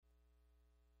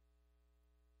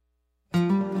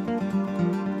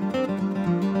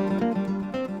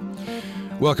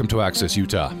Welcome to Access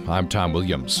Utah. I'm Tom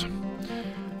Williams.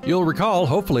 You'll recall,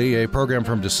 hopefully, a program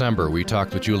from December. We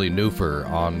talked with Julie Neuffer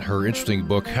on her interesting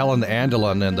book, Helen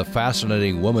Andelin and the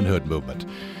Fascinating Womanhood Movement.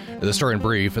 The story in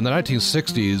brief, in the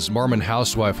 1960s, Mormon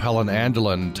housewife Helen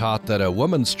Andelin taught that a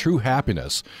woman's true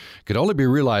happiness could only be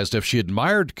realized if she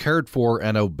admired, cared for,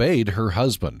 and obeyed her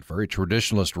husband, very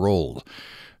traditionalist role.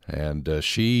 And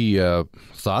she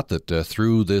thought that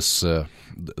through these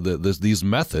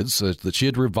methods that she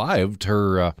had revived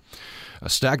her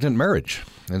stagnant marriage.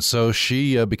 And so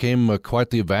she became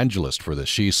quite the evangelist for this.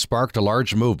 She sparked a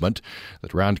large movement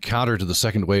that ran counter to the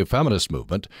second wave feminist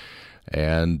movement.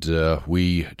 And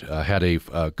we had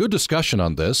a good discussion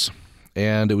on this.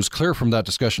 And it was clear from that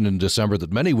discussion in December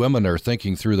that many women are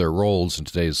thinking through their roles in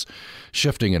today's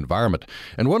shifting environment.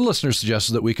 And one listener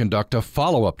suggested that we conduct a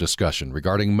follow-up discussion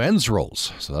regarding men's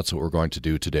roles. So that's what we're going to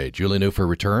do today. Julie Neuffer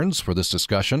returns for this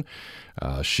discussion.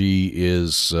 She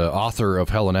is author of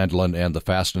Helen Andelin and the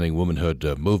Fascinating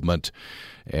Womanhood Movement.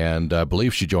 And I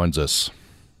believe she joins us.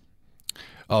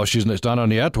 Oh, she's not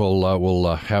on yet.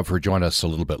 We'll have her join us a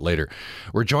little bit later.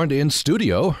 We're joined in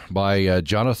studio by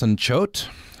Jonathan Choate,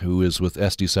 who is with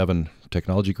SD7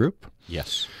 Technology Group.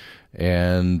 Yes.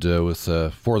 And with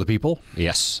For the People.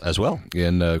 Yes, as well.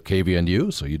 In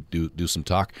KVNU, so you do some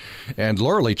talk. And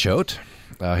Laura Lee Choate,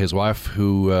 his wife,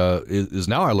 who is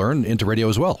now, I learn, into radio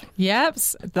as well. Yep.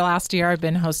 The last year I've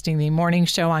been hosting the morning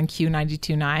show on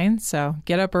Q92.9, so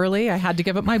get up early. I had to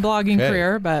give up my blogging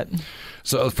career, but...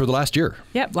 So for the last year?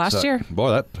 Yep, last year. Boy,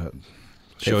 that...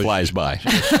 It flies by.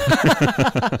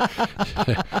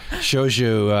 shows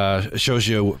you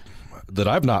that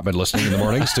I've not been listening in the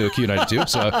mornings to Q92,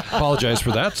 so I apologize for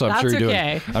that. So I'm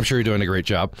sure you're doing a great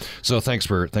job. So thanks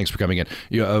for coming in.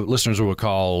 Listeners will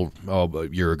recall a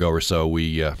year ago or so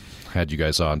we had you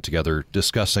guys on together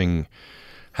discussing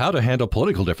how to handle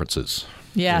political differences.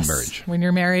 Yes, in marriage. When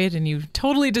you're married and you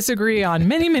totally disagree on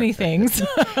many, many things.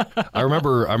 I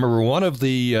remember one of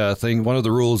the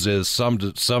rules is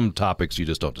some topics you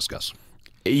just don't discuss.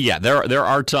 Yeah, there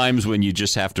are times when you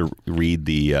just have to read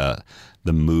the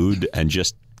mood and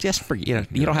just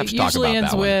forget. You don't have to talk about that. It usually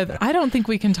ends with, I don't think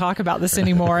we can talk about this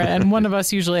anymore, and one of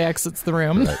us usually exits the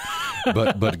room.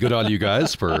 Right. But good on you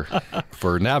guys for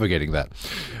navigating that.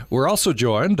 We're also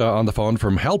joined on the phone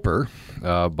from Helper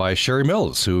by Sherry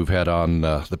Mills, who we've had on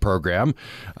the program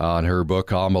on her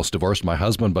book, Almost Divorced My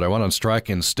Husband, But I Went on Strike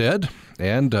Instead,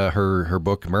 and her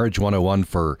book, Marriage 101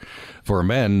 for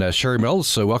Men. Sherry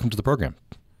Mills, welcome to the program.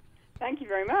 Thank you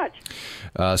very much.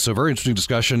 So very interesting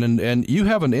discussion, and you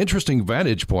have an interesting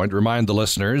vantage point. Remind the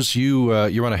listeners, you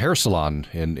run a hair salon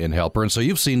in Helper, and so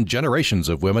you've seen generations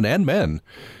of women and men,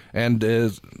 and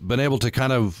been able to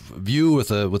kind of view with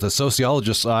a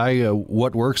sociologist's eye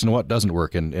what works and what doesn't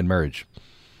work in marriage.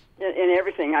 In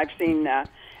everything, I've seen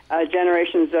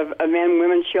generations of men,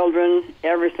 women, children,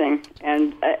 everything,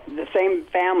 and the same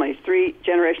families, 3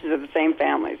 generations of the same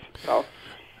families. So.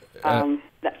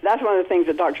 That's one of the things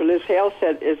that Dr. Liz Hale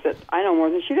said is that I know more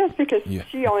than she does because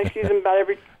she only sees them about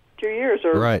every 2 years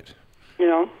or right.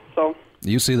 So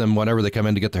you see them whenever they come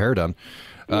in to get their hair done,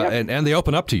 yep. and they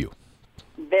open up to you.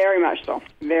 Very much so.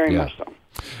 Very much so.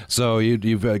 So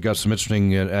you've got some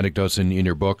interesting anecdotes in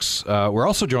your books. We're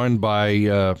also joined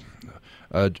by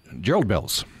Gerald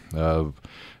Mills,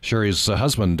 Sherry's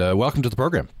husband. Welcome to the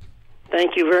program.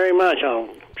 Thank you very much. I'll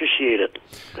appreciate it.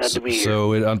 Glad to be here.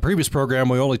 So on the previous program,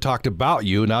 we only talked about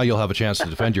you. Now you'll have a chance to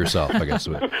defend yourself, I guess.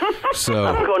 So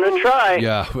I'm going to try.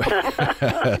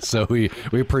 Yeah. So we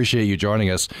appreciate you joining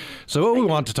us. So what we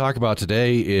want to talk about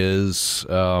today is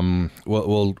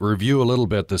we'll review a little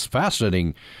bit this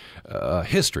fascinating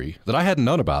history that I hadn't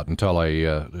known about until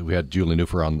we had Julie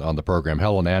Neuffer on the program,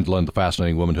 Helen Andelin, the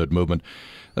Fascinating Womanhood Movement.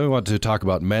 Then we want to talk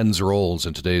about men's roles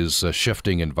in today's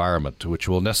shifting environment, which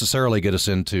will necessarily get us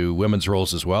into women's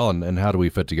roles as well, and how do we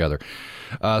fit together.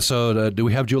 So do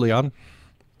we have Julie on?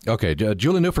 Okay,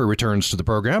 Julie Neuffer returns to the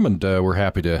program, and we're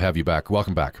happy to have you back.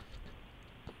 Welcome back.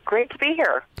 Great to be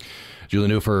here. Julie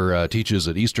Neuffer teaches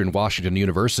at Eastern Washington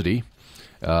University,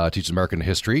 teaches American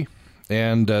history.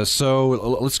 And so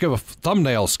let's give a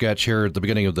thumbnail sketch here at the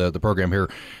beginning of the program here.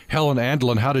 Helen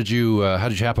Andelin, how did you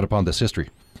happen upon this history?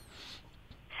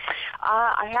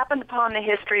 I happened upon the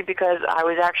history because I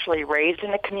was actually raised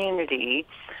in a community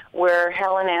where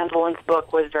Helen Andelin's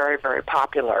book was very, very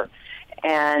popular.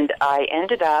 And I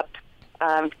ended up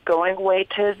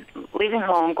leaving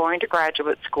home, going to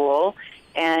graduate school,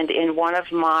 and in one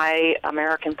of my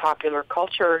American popular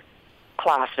culture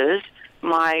classes,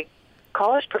 my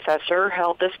college professor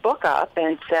held this book up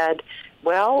and said,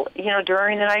 well,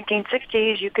 during the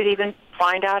 1960s, you could even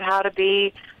find out how to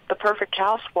be The Perfect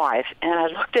Housewife. And I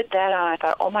looked at that and I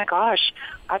thought, oh my gosh,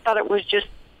 I thought it was just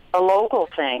a local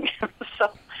thing.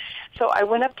 So I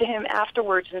went up to him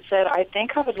afterwards and said, I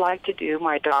think I would like to do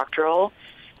my doctoral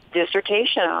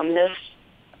dissertation on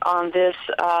this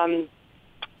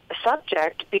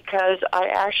subject, because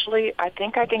I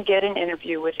think I can get an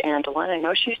interview with Andelin. I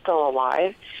know she's still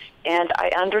alive, and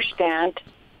I understand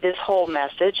this whole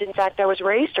message. In fact, I was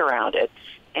raised around it.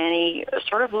 And he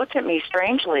sort of looked at me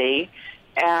strangely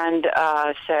and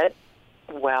said,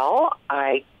 well,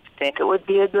 I think it would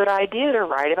be a good idea to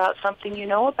write about something you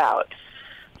know about.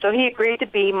 So he agreed to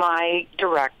be my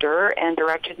director and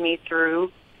directed me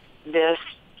through this,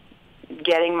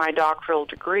 getting my doctoral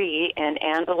degree. And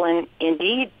Andelin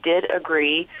indeed did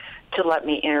agree to let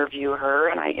me interview her,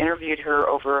 and I interviewed her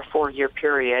over a 4-year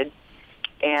period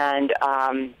and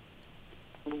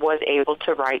was able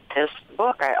to write this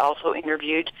book. I also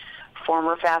interviewed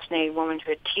former Fascinating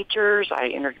Womanhood teachers. I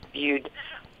interviewed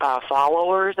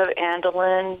followers of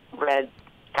Andelin, read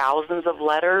thousands of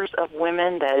letters of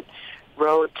women that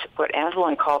wrote what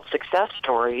Andelin called success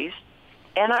stories.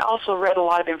 And I also read a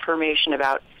lot of information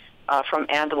about from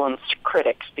Andelin's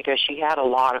critics, because she had a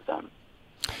lot of them.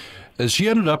 She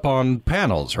ended up on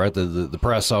panels, right? The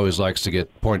press always likes to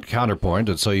get counterpoint,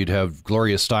 and so you'd have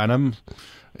Gloria Steinem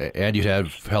and you'd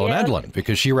have Helen Andelin,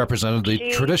 because she represented the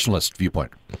traditionalist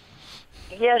viewpoint.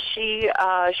 Yes, she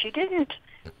didn't.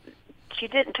 She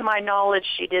didn't, to my knowledge,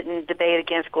 she didn't debate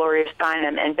against Gloria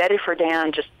Steinem, and Betty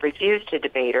Friedan just refused to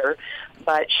debate her.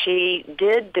 But she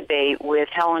did debate with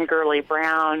Helen Gurley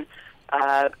Brown,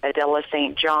 Adela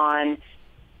St. John,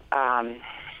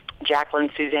 Jacqueline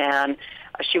Suzanne.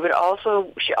 She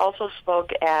also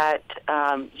spoke at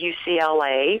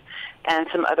UCLA and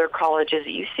some other colleges.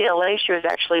 At UCLA, she was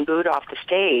actually booed off the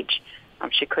stage.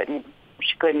 She couldn't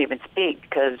even speak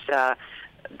because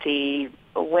the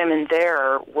women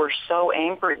there were so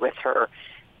angry with her.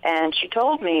 And she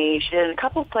told me she did in a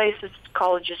couple of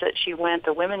colleges that she went,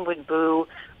 the women would boo,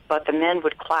 but the men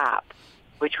would clap,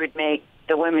 which would make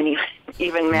the women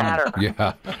even madder.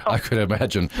 Yeah, I could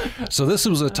imagine. So this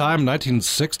was a time,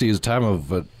 1960s, a time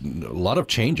of a lot of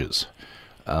changes.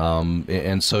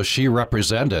 And so she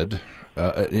represented,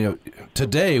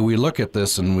 today we look at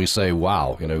this and we say,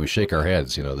 wow, we shake our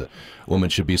heads, the woman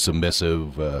should be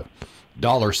submissive,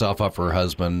 doll herself up for her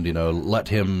husband, let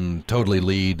him totally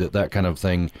lead, that kind of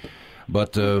thing.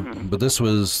 But this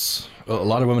was a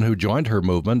lot of women who joined her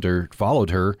movement or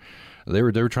followed her. They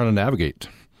were trying to navigate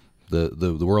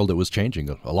the world that was changing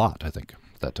a lot, I think,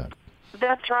 at that time.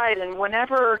 That's right. And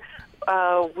whenever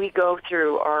we go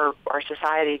through, our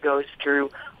society goes through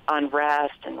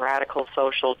unrest and radical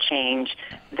social change,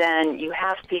 then you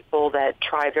have people that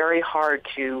try very hard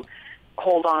to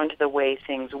hold on to the way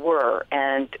things were,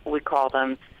 and we call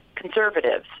them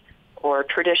conservatives or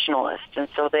traditionalists. And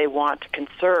so they want to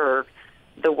conserve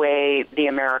the way, the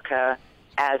America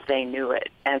as they knew it.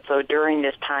 And so during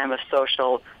this time of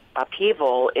social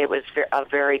upheaval, it was a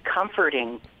very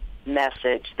comforting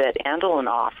message that Andelin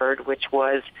offered, which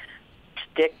was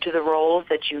stick to the roles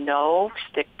that you know,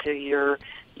 stick to your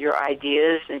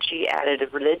ideas, and she added a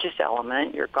religious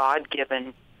element, your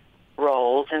God-given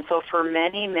roles. And so for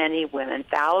many, many women,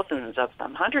 thousands of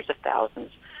them, hundreds of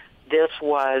thousands, this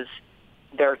was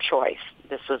their choice.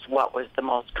 This was what was the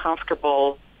most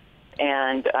comfortable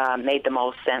and made the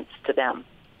most sense to them.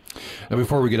 Now,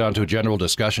 before we get on to a general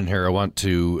discussion here, I want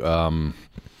to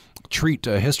treat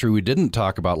a history we didn't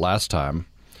talk about last time.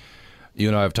 You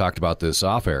and I have talked about this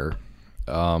off-air.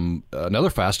 Another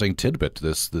fascinating tidbit,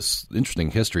 this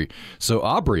interesting history. So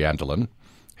Aubrey Andelin,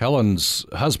 Helen's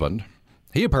husband,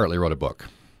 he apparently wrote a book.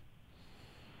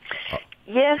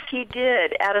 Yes, he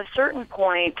did. At a certain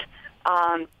point,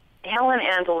 Helen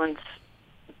Andelin's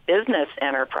business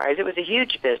enterprise, it was a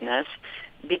huge business,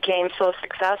 became so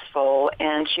successful,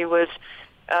 and she was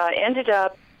ended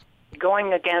up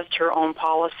going against her own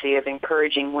policy of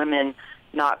encouraging women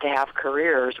not to have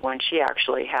careers when she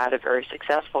actually had a very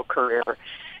successful career.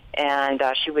 And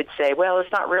she would say, well,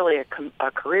 it's not really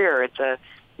a career, it's a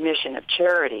mission of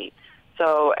charity.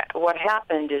 So what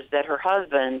happened is that her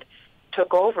husband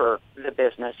took over the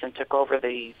business and took over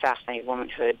the Fascinating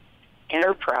Womanhood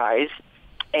enterprise.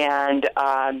 And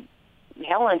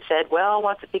Helen said, well,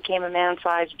 once it became a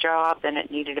man-sized job, then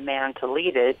it needed a man to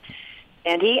lead it.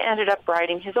 And he ended up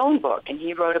writing his own book, and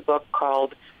he wrote a book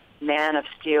called Man of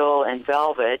Steel and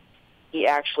Velvet. He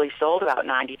actually sold about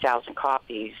 90,000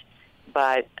 copies,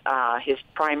 but his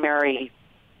primarily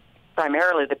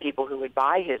the people who would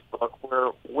buy his book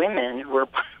were women who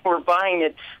were buying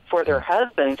it for their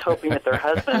husbands, hoping that their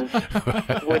husbands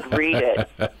would read it.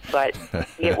 But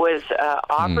it was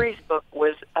Aubrey's book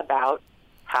was about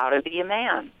how to be a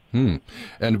man.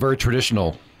 And very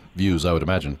traditional views, I would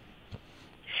imagine.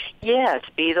 Yes,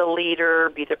 be the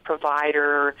leader, be the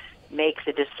provider, make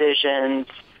the decisions,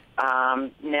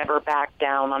 never back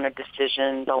down on a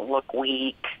decision, don't look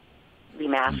weak, be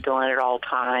masculine at all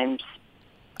times,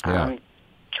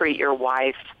 treat your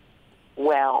wife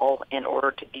well in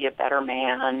order to be a better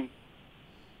man,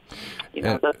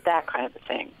 that kind of a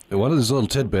thing. One of those little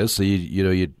tidbits,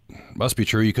 you must be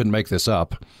true, you couldn't make this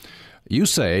up. You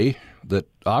say that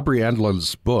Aubrey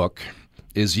Andelin's book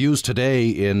is used today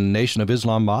in Nation of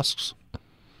Islam mosques?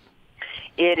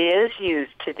 It is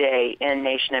used today in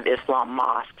Nation of Islam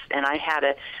mosques, and I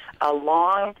had a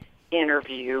long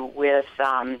interview with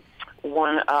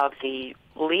one of the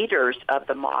leaders of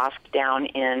the mosque down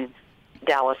in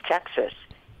Dallas, Texas,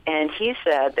 and he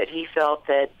said that he felt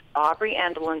that Aubrey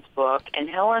Andelin's book and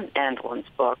Helen Andelin's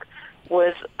book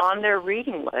was on their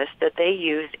reading list that they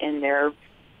use in their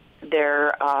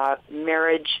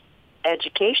marriage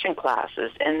education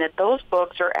classes, and that those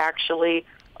books are actually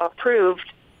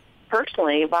approved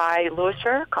personally by Louis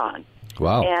Farrakhan.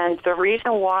 Wow. And the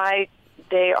reason why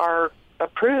they are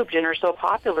approved and are so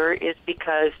popular is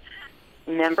because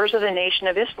members of the Nation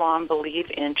of Islam believe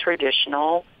in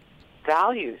traditional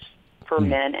values for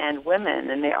men and women,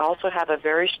 and they also have a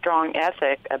very strong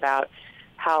ethic about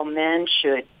how men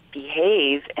should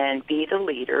behave and be the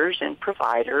leaders and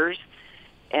providers.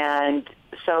 And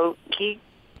so he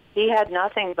had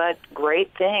nothing but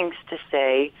great things to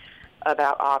say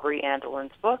about Aubrey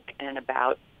Andelin's book and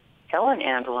about Helen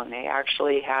Andelin. They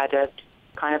actually had a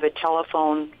kind of a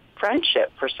telephone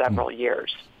friendship for several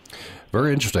years.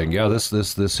 Very interesting. Yeah, this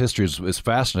history is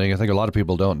fascinating. I think a lot of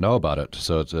people don't know about it,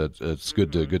 so it's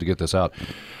good to get this out.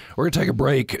 We're going to take a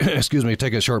break.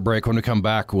 Take a short break. When we come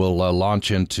back, we'll launch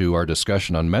into our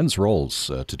discussion on men's roles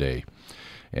today,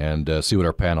 and see what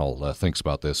our panel thinks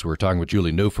about this. We're talking with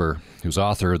Julie Neuffer, who's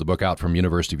author of the book out from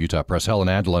University of Utah Press, Helen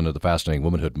Andelin of the Fascinating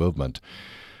Womanhood Movement.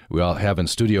 We all have in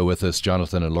studio with us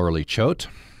Jonathan and Laura Lee Choate,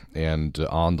 and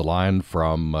on the line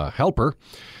from Helper,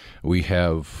 we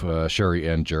have Sherry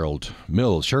and Gerald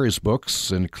Mills. Sherry's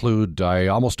books include I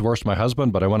Almost Divorced My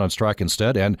Husband, But I Went on Strike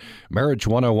Instead, and Marriage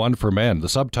 101 for Men. The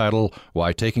subtitle,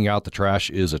 Why Taking Out the Trash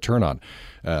is a Turn-On.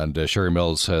 And Sherry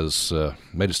Mills has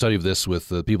made a study of this with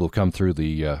the people who come through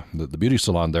the beauty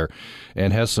salon there,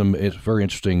 and has some very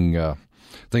interesting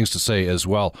things to say as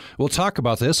well. We'll talk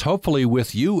about this, hopefully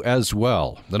with you as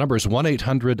well. The number is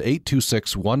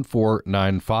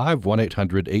 1-800-826-1495,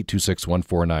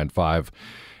 1-800-826-1495.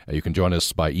 You can join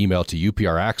us by email to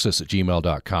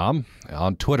upraccess@gmail.com,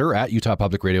 on Twitter at Utah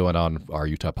Public Radio, and on our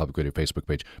Utah Public Radio Facebook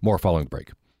page. More following the break.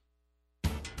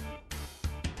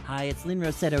 Hi, it's Lynn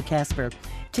Rossetto Casper.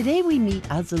 Today we meet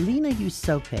Azalina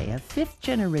Yusope, a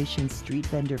fifth-generation street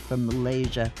vendor from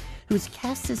Malaysia whose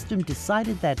caste system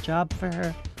decided that job for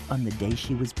her on the day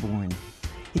she was born.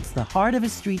 It's the heart of a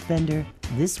street vendor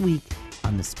this week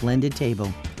on The Splendid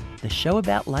Table, the show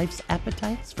about life's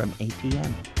appetites from 8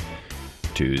 p.m.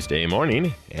 Tuesday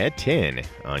morning at 10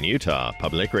 on Utah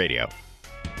Public Radio.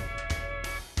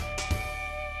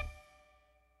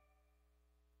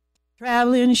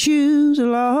 Traveling shoes,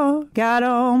 Lord, got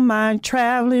on my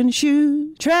traveling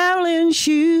shoes. Traveling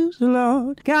shoes,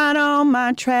 Lord, got on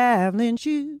my traveling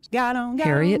shoes.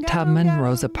 Harriet Tubman,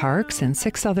 Rosa Parks, and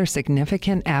 6 other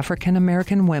significant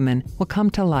African-American women will come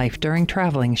to life during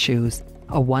Traveling Shoes,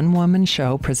 a one-woman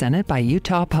show presented by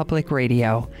Utah Public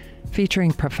Radio.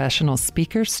 Featuring professional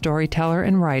speaker, storyteller,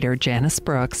 and writer Janice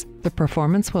Brooks, the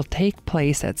performance will take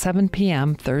place at 7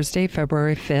 p.m. Thursday,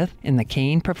 February 5th in the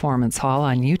Kane Performance Hall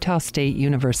on Utah State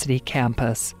University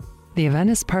campus. The event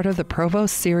is part of the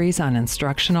Provost Series on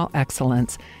Instructional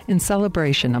Excellence in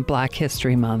celebration of Black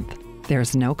History Month.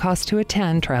 There's no cost to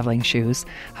attend Traveling Shoes.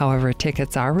 However,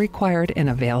 tickets are required and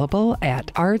available at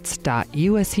arts.usu.edu.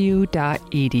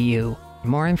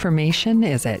 More information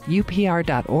is at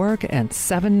upr.org and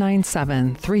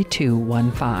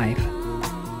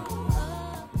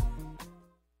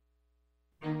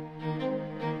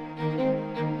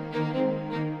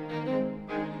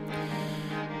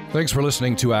Thanks for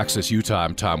listening to Access Utah.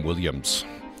 I'm Tom Williams.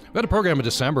 We had a program in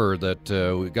December that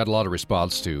we got a lot of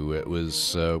response to. It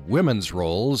was women's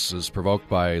roles, as provoked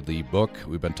by the book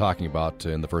we've been talking about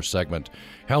in the first segment,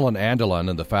 Helen Andelin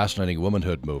and the Fascinating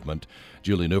Womanhood Movement.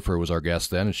 Julie Neuffer was our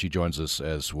guest then, and she joins us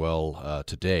as well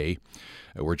today.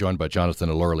 We're joined by Jonathan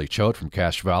and Laura Lee Choate from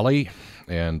Cache Valley,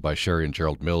 and by Sherry and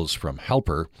Gerald Mills from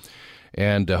Helper.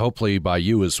 and hopefully by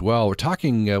you as well. We're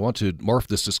talking, I want to morph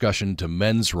this discussion to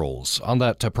men's roles. On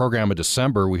that program in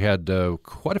December, we had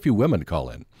quite a few women call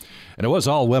in, and it was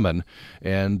all women,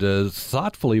 and very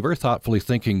thoughtfully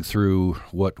thinking through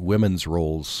what women's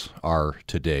roles are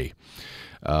today.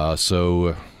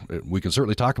 So we can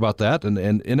certainly talk about that, and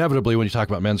inevitably when you talk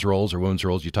about men's roles or women's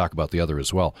roles, you talk about the other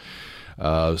as well.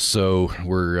 So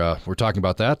we're talking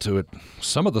about that.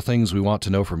 Some of the things we want to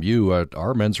know from you,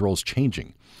 are men's roles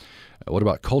changing? What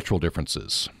about cultural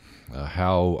differences?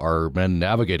 How are men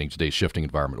navigating today's shifting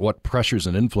environment? What pressures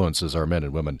and influences are men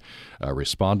and women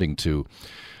responding to?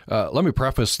 Let me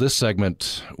preface this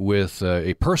segment with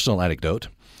a personal anecdote.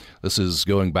 This is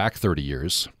going back 30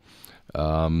 years.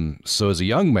 So as a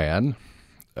young man,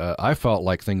 I felt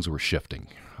like things were shifting.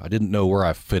 I didn't know where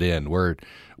I fit in,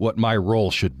 what my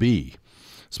role should be,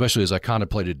 especially as I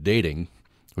contemplated dating,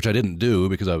 which I didn't do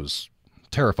because I was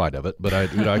terrified of it, but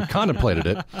I contemplated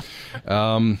it.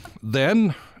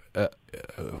 Then,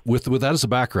 with that as a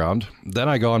background, then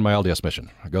I go on my LDS mission.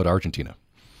 I go to Argentina,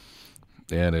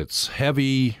 and it's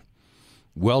heavy,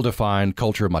 well-defined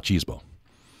culture of machismo.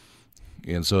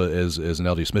 And so as an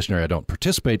LDS missionary, I don't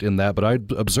participate in that, but I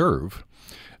observe.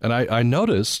 And I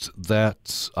noticed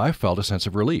that I felt a sense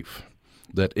of relief,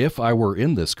 that if I were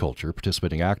in this culture,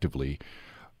 participating actively,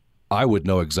 I would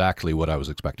know exactly what I was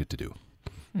expected to do.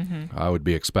 Mm-hmm. I would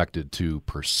be expected to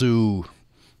pursue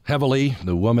heavily.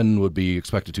 The woman would be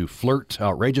expected to flirt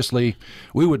outrageously.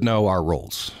 We would know our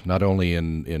roles, not only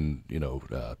in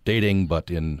dating,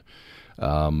 but in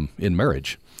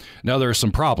marriage. Now, there are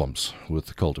some problems with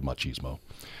the cult of machismo,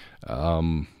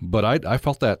 but I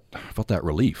felt that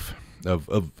relief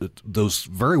of those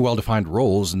very well-defined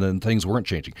roles, and then things weren't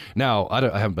changing. Now,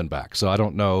 I haven't been back, so I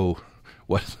don't know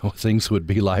what things would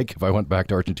be like if I went back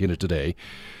to Argentina today.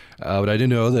 But I do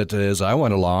know that as I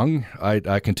went along,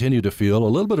 I continued to feel a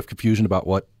little bit of confusion about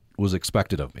what was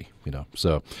expected of me.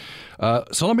 So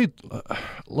let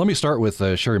me start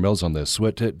with Sherry Mills on this.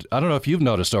 I don't know if you've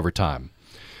noticed over time,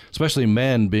 especially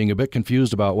men being a bit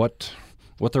confused about what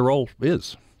their role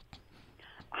is.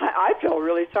 I feel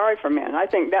really sorry for men. I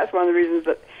think that's one of the reasons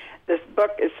that this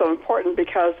book is so important,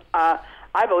 because I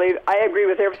agree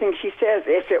with everything she says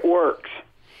if it works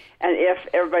and if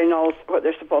everybody knows what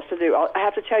they're supposed to do. I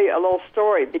have to tell you a little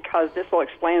story, because this will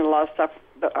explain a lot of stuff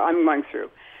that I'm going through.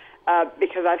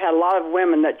 Because I've had a lot of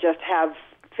women that just have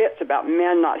fits about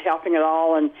men not helping at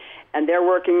all, and they're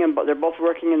working, but they're both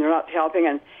working and they're not helping,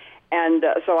 and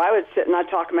so I would sit and I'd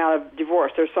talk them out of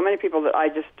divorce. There's so many people that I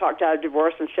just talked out of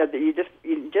divorce and said that you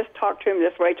just talk to him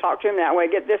this way, talk to him that way,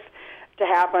 get this to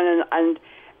happen. And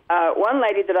one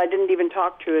lady that I didn't even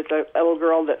talk to is a little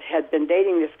girl that had been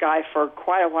dating this guy for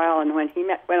quite a while, and when he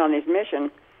went on his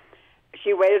mission,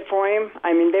 she waited for him.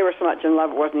 I mean, they were so much in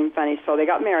love it wasn't even funny. So they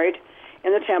got married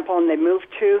in the temple, and they moved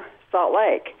to Salt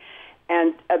Lake.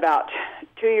 And about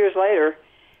 2 years later,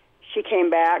 she came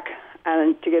back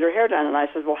to get her hair done, and I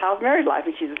said, well, how's married life?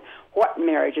 And she says, what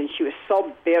marriage? And she was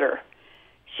so bitter.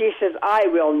 She says, I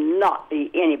will not be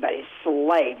anybody's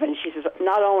slave. And she says,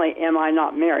 not only am I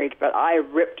not married, but I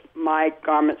ripped my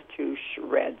garments to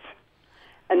shreds.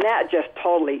 And that just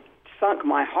totally sunk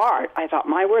my heart. I thought,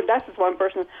 my word, that's just one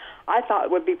person I thought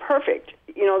would be perfect.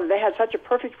 They had such a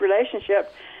perfect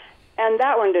relationship, and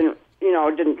that one didn't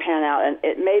pan out. And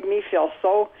it made me feel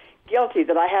so guilty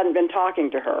that I hadn't been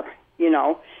talking to her,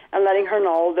 and letting her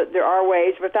know that there are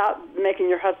ways without making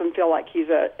your husband feel like he's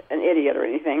an idiot or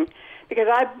anything. Because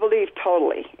I believe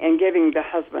totally in giving the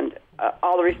husband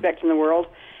all the respect in the world.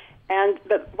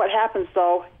 But what happens,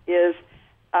 though, is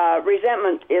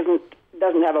resentment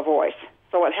doesn't have a voice.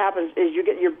 So what happens is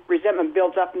your resentment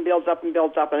builds up and builds up and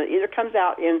builds up, and it either comes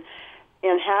out in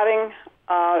having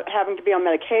to be on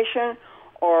medication,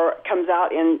 or comes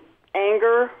out in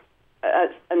anger,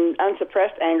 an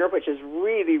unsuppressed anger, which is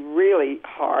really, really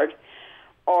hard,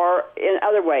 or in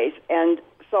other ways. And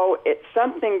so it's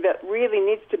something that really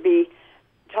needs to be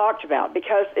talked about,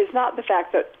 because it's not the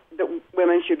fact that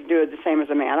women should do it the same as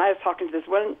a man. I was talking to this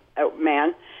one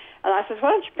man, and I said,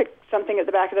 why don't you pick something at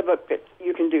the back of the book that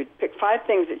you can do? Pick 5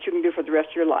 things that you can do for the rest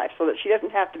of your life, so that she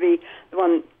doesn't have to be the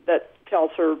one that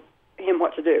tells him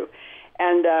what to do.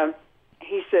 And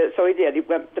he said, so he did. He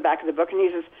went to the back of the book, and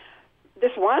he says,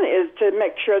 this one is to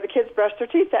make sure the kids brush their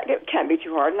teeth. That can't be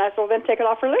too hard. And I said, well, then take it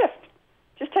off her list.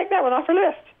 Just take that one off her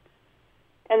list.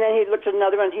 And then he looked at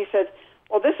another one, and he said,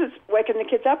 well, this is waking the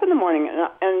kids up in the morning.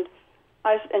 And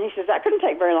he says, that couldn't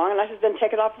take very long. And I said, then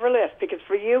take it off of her list, because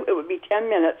for you it would be 10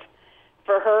 minutes.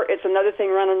 For her, it's another thing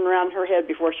running around her head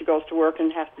before she goes to work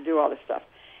and has to do all this stuff.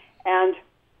 And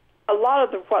a lot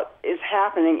of what is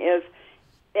happening is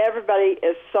everybody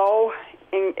is so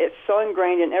it's so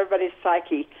ingrained in everybody's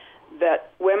psyche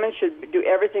that women should do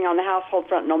everything on the household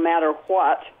front no matter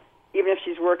what, even if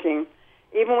she's working,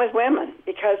 even with women,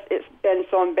 because it's been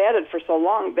so embedded for so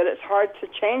long that it's hard to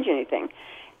change anything.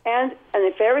 And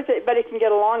if everybody can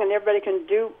get along and everybody can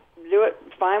do it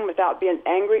fine without being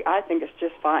angry, I think it's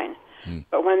just fine.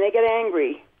 But when they get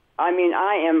angry, I mean,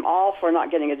 I am all for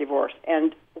not getting a divorce,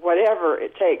 and whatever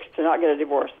it takes to not get a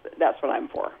divorce, that's what I'm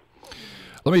for.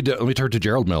 Let me turn to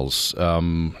Gerald Mills.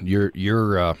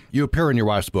 You appear in your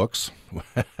wife's books,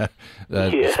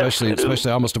 especially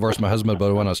I almost divorced my husband, but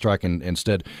I went on strike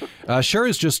instead.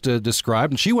 Sherry's just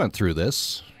described, and she went through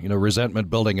this, resentment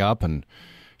building up, and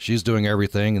she's doing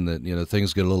everything, and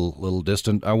things get a little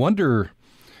distant. I wonder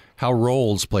how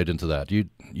roles played into that. You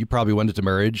probably went into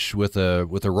marriage with a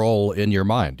role in your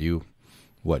mind. You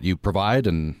provide,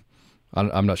 and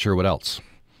I'm not sure what else.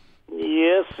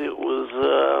 Yes, it was.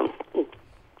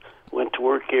 Went to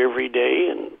work every day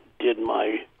and did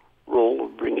my role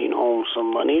of bringing home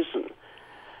some monies and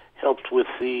helped with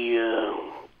the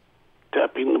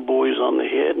tapping the boys on the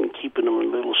head and keeping them a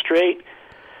little straight.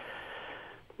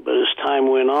 But as time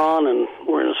went on, and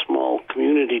we're in a small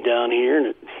community down here, and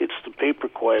it hits the paper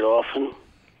quite often,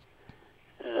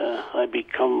 I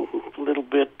become a little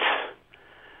bit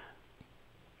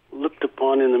looked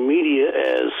upon in the media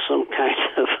as some kind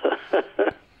of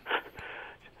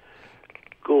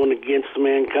going against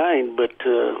mankind. But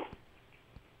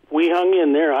we hung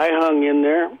in there. I hung in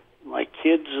there. My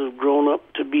kids have grown up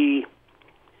to be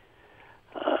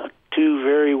two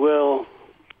very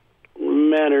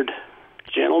well-mannered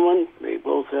gentlemen. They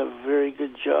both have very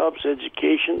good jobs,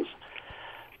 educations.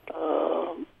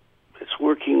 It's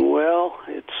working well.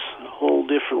 It's a whole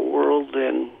different world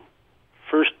than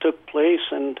first took place,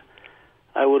 and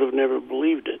I would have never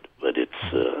believed it. But it's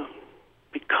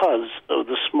because of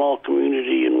the small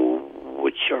community in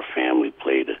which our family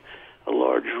played a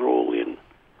large role in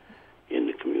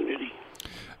the community.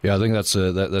 Yeah, I think that's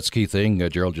a key thing.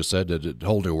 Gerald just said a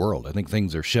whole new world. I think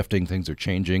things are shifting, things are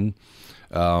changing.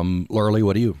 Laura,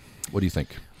 what do you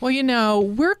think? Well,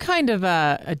 we're kind of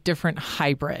a different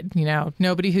hybrid.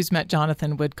 Nobody who's met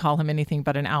Jonathan would call him anything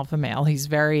but an alpha male. He's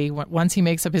once he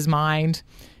makes up his mind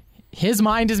is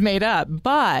made up.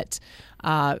 But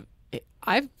I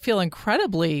feel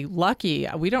incredibly lucky.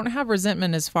 We don't have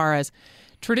resentment as far as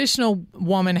traditional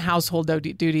woman household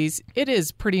duties. It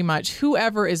is pretty much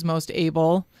whoever is most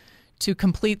able to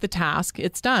complete the task,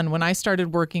 it's done. When I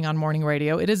started working on morning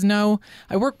radio,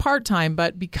 I work part-time,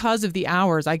 but because of the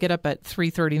hours, I get up at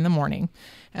 3:30 in the morning.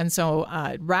 And so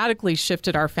it radically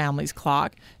shifted our family's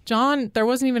clock. John, there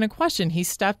wasn't even a question. He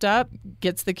stepped up,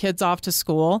 gets the kids off to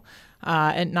school.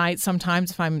 At night, sometimes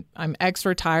if I'm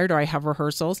extra tired or I have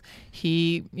rehearsals,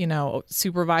 he,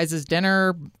 supervises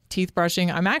dinner, teeth brushing.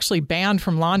 I'm actually banned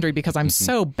from laundry because I'm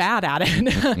so bad at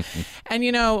it.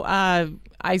 And,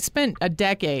 I spent a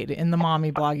decade in the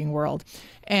mommy blogging world.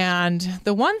 And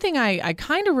the one thing I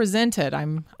kind of resented,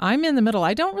 I'm in the middle.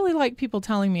 I don't really like people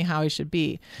telling me how I should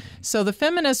be. So the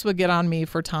feminists would get on me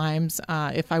for times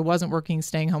if I wasn't working,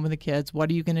 staying home with the kids.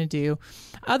 What are you going to do?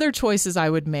 Other choices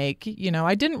I would make,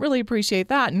 I didn't really appreciate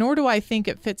that, nor do I think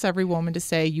it fits every woman to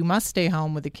say, you must stay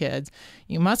home with the kids.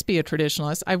 You must be a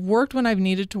traditionalist. I've worked when I've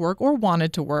needed to work or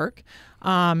wanted to work.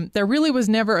 There really was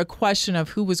never a question of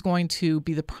who was going to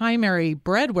be the primary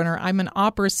breadwinner. I'm an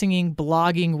opera singing,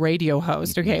 blogging radio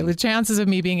host. Okay, the chances of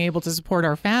me being able to support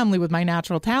our family with my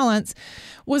natural talents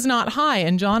was not high.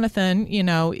 And Jonathan,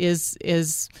 is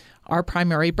our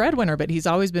primary breadwinner, but he's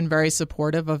always been very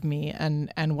supportive of me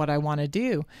and what I want to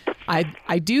do.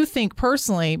 I do think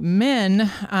personally, men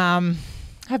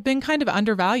have been kind of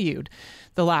undervalued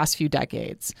the last few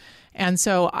decades. And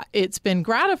so it's been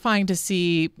gratifying to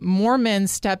see more men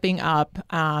stepping up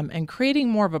and creating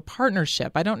more of a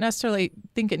partnership. I don't necessarily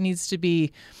think it needs to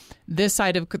be this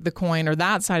side of the coin or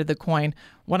that side of the coin.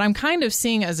 What I'm kind of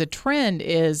seeing as a trend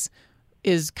is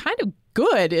kind of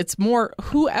good. It's more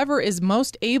whoever is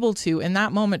most able to in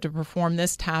that moment to perform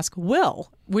this task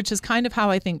will, which is kind of how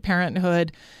I think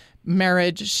parenthood,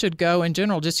 marriage should go in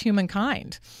general, just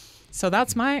humankind. So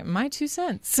that's my 2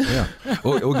 cents. Yeah.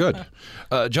 Well, good.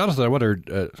 Jonathan, I wonder,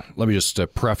 let me just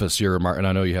preface your remark, and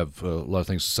I know you have a lot of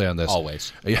things to say on this.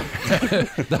 Always. Yeah.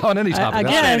 On any topic.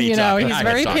 Again, he's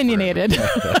very opinionated.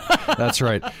 That's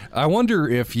right. I wonder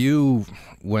if you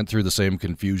went through the same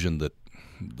confusion that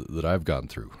I've gone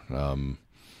through.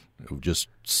 Just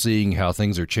seeing how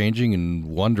things are changing and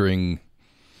wondering,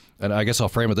 and I guess I'll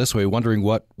frame it this way, wondering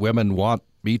what women want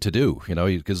me to do,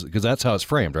 because that's how it's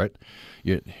framed, right?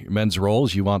 Men's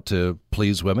roles, you want to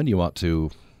please women, you want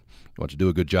to do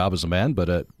a good job as a man,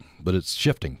 but but it's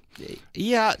shifting.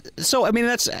 Yeah. So, I mean,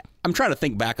 I'm trying to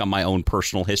think back on my own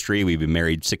personal history. We've been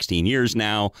married 16 years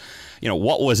now.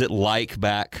 What was it like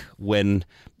back when,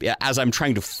 as I'm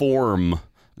trying to form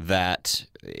that,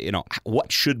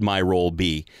 what should my role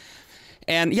be?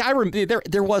 And I remember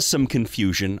there was some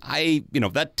confusion.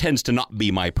 That tends to not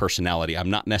be my personality.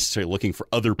 I'm not necessarily looking for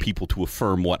other people to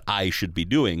affirm what I should be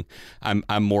doing.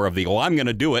 I'm more of the, I'm going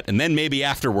to do it, and then maybe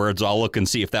afterwards I'll look and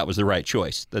see if that was the right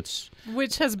choice.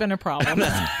 Which has been a problem.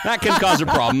 That can cause a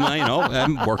problem.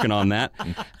 I'm working on that.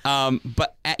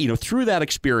 But through that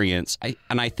experience,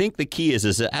 I think the key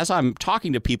is as I'm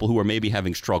talking to people who are maybe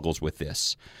having struggles with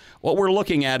this, what we're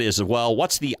looking at is,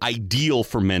 what's the ideal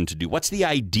for men to do? What's the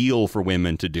ideal for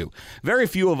women to do? Very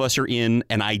few of us are in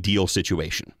an ideal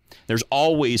situation. There's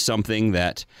always something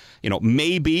that,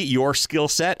 maybe your skill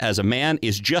set as a man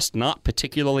is just not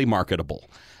particularly marketable.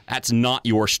 That's not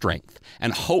your strength.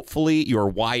 And hopefully your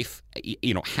wife,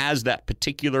 has that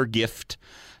particular gift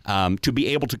to be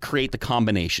able to create the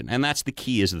combination. And that's the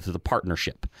key, is the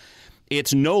partnership.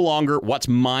 It's no longer what's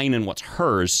mine and what's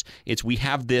hers. It's we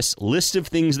have this list of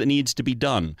things that needs to be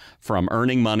done, from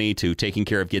earning money to taking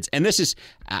care of kids. And this is,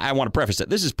 I want to preface that,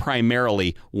 this is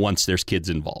primarily once there's kids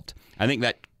involved. I think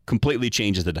that completely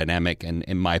changes the dynamic. And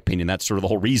in my opinion, that's sort of the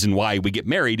whole reason why we get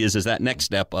married is that next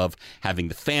step of having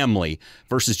the family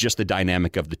versus just the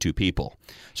dynamic of the two people.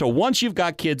 So once you've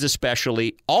got kids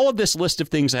especially, all of this list of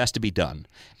things has to be done.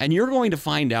 And you're going to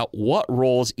find out what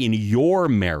roles in your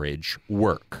marriage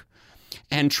work.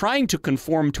 And trying to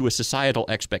conform to a societal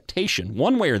expectation,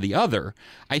 one way or the other,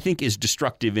 I think is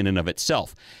destructive in and of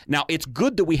itself. Now, it's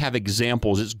good that we have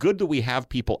examples. It's good that we have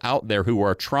people out there who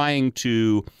are trying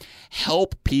to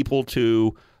help people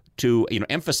to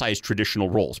emphasize traditional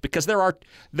roles, because there are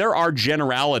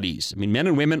generalities. I mean, men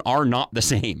and women are not the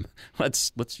same.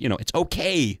 Let's it's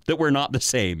okay that we're not the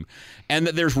same, and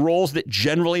that there's roles that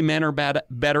generally men are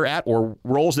better at, or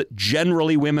roles that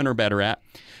generally women are better at.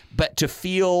 But to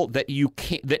feel that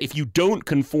that if you don't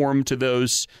conform to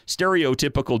those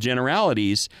stereotypical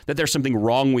generalities, that there's something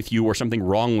wrong with you or something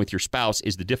wrong with your spouse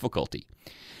is the difficulty.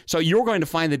 So you're going to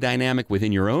find the dynamic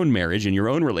within your own marriage and your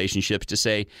own relationships to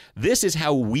say, this is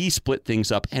how we split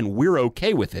things up and we're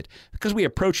okay with it, because we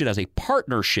approach it as a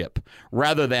partnership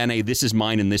rather than a this is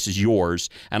mine and this is yours,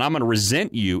 and I'm going to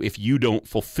resent you if you don't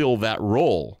fulfill that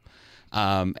role.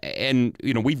 And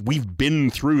we've been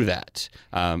through that.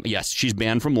 Yes, she's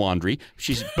banned from laundry.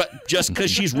 But just because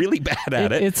she's really bad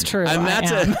at it. It's true. And that's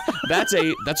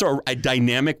a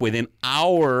dynamic within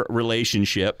our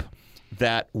relationship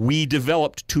that we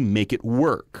developed to make it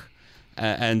work.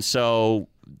 And so,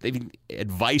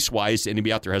 advice-wise,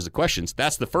 anybody out there has the questions.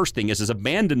 That's the first thing: is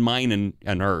abandon mine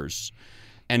and hers,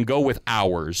 and go with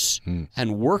ours,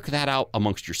 and work that out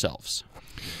amongst yourselves.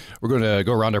 We're going to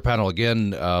go around our panel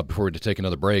again before we take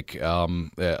another break.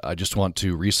 I just want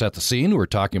to reset the scene. We're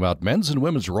talking about men's and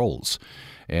women's roles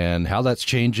and how that's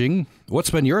changing.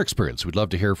 What's been your experience? We'd love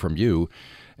to hear from you.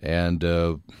 And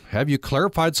have you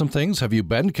clarified some things? Have you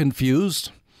been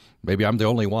confused? Maybe I'm the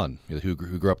only one who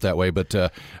grew up that way, but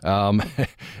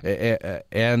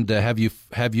and have you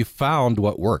found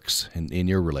what works in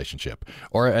your relationship,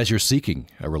 or as you're seeking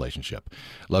a relationship?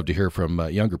 Love to hear from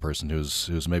a younger person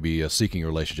who's maybe seeking a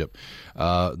relationship.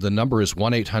 The number is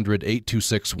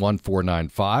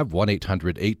 1-800-826-1495,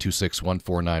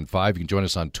 1-800-826-1495. You can join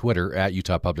us on Twitter at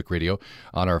Utah Public Radio,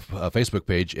 on our Facebook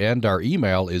page, and our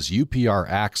email is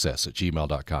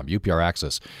upraccess@gmail.com,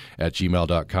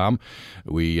 upraccess@gmail.com.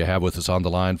 We have with us on the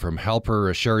line from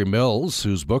helper Sherry Mills,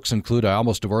 whose books include I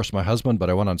Almost Divorced My Husband, But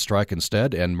I Went on Strike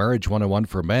Instead, and Marriage 101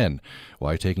 for Men,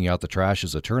 Why Taking Out the Trash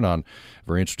is a Turn-On.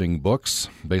 Very interesting books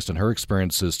based on her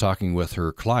experiences talking with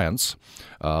her clients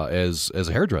as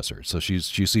a hairdresser. So she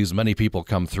sees many people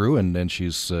come through, and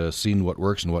she's seen what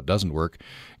works and what doesn't work,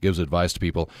 gives advice to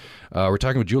people. We're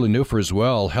talking with Julie Neuffer as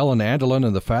well. Helen Andelin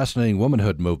and the Fascinating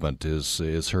Womanhood Movement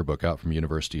is her book, out from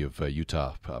University of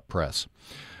Utah Press.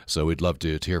 So we'd love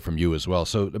to hear from you as well.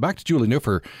 So back to Julie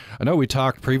Neuffer. I know we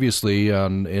talked previously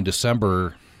in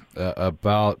December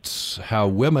about how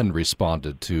women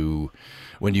responded to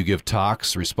when you give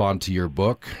talks, respond to your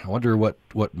book. I wonder what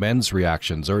men's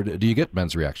reactions, or do you get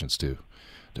men's reactions to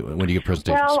when you give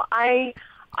presentations? Well, I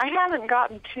haven't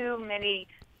gotten too many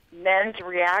men's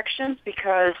reactions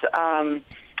because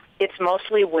it's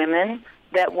mostly women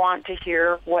that want to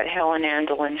hear what Helen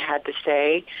Andelin had to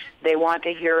say. They want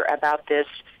to hear about this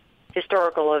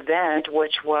historical event,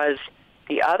 which was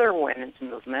the other women's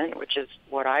movement, which is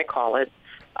what I call it,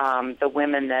 the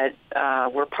women that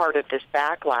were part of this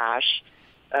backlash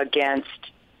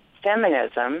against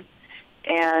feminism.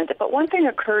 But one thing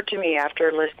occurred to me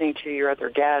after listening to your other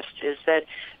guests is that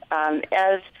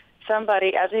As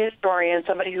a historian,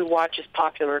 somebody who watches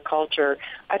popular culture,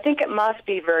 I think it must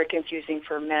be very confusing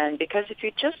for men, because if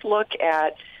you just look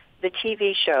at the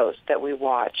TV shows that we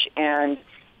watch and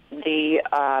the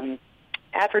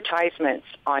advertisements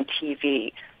on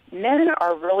TV, men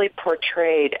are really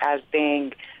portrayed as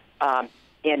being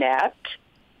inept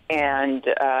and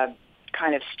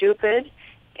kind of stupid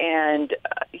and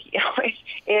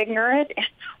ignorant.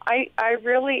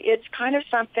 It's kind of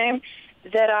something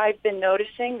that I've been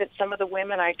noticing that some of the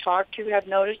women I talk to have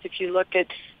noticed. If you look at,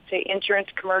 say, insurance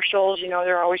commercials,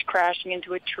 they're always crashing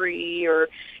into a tree or,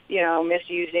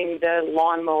 misusing the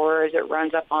lawnmower as it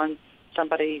runs up on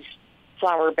somebody's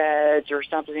flower beds or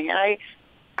something. And I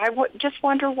just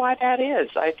wonder why that is.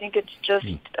 I think it's just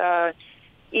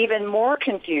even more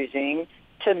confusing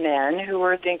to men who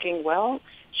are thinking, well,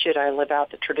 should I live out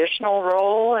the traditional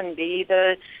role and be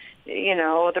the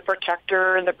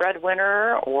protector and the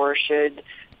breadwinner, or should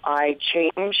I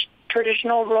change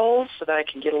traditional roles so that I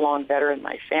can get along better in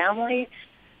my family?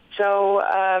 So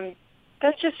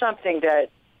that's just something that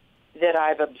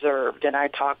I've observed, and I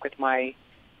talk with my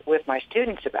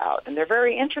students about, and they're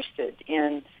very interested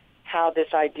in how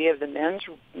this idea of the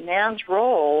man's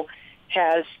role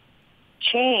has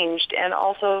changed, and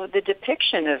also the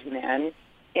depiction of men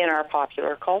in our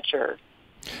popular culture.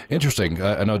 Interesting.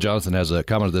 I know Jonathan has a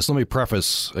comment on this. Let me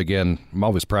preface again. I'm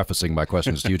always prefacing my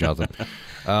questions to you, Jonathan.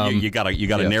 You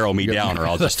gotta narrow me down, or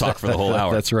I'll just talk for the whole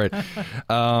hour. That's right.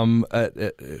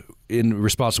 In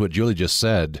response to what Julie just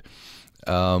said,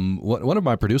 one of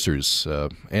my producers,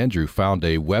 Andrew, found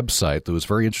a website that was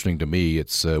very interesting to me.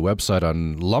 It's a website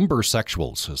on lumber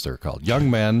sexuals, as they're called. Young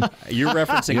men. You're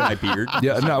referencing my beard?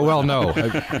 Yeah. No.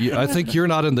 I think you're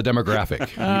not in the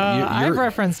demographic. I've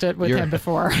referenced it with him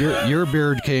before. Your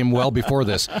beard came well before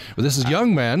this. But this is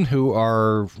young men who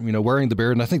are, wearing the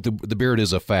beard, and I think the beard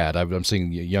is a fad. I'm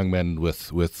seeing young men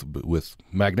with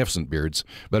magnificent beards,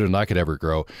 better than I could ever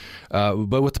grow,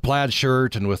 but with the plaid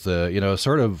shirt and with the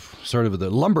sort of the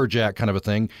lumberjack kind of a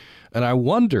thing. And I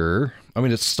wonder,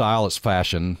 it's style, it's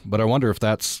fashion, but I wonder if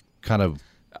that's kind of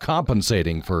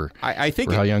compensating for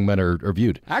how young men are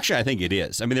viewed. Actually, I think it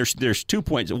is. There's 2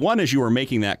 points. One is you were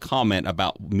making that comment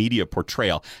about media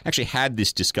portrayal. I actually had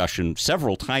this discussion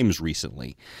several times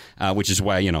recently, which is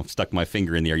why, stuck my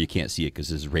finger in the air. You can't see it because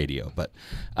this is radio. But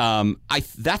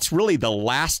that's really the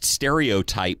last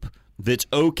stereotype that's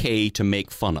okay to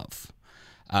make fun of.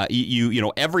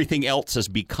 Everything else has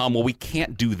become, well, we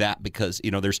can't do that because,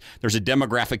 there's a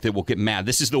demographic that will get mad.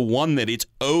 This is the one that it's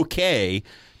okay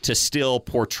to still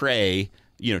portray,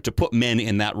 to put men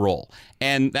in that role.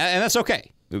 And that's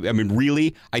okay.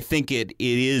 Really, I think it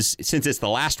is, since it's the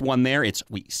last one there,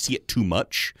 we see it too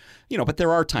much, but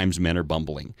there are times men are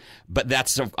bumbling. But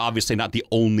that's obviously not the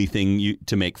only thing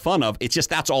to make fun of. It's just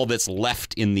that's all that's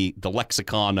left in the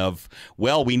lexicon of,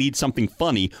 well, we need something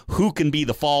funny. Who can be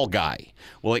the fall guy?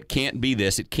 Well, it can't be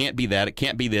this. It can't be that. It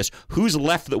can't be this. Who's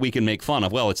left that we can make fun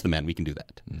of? Well, it's the men. We can do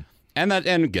that. And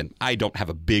again, I don't have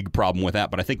a big problem with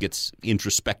that, but I think it's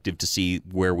introspective to see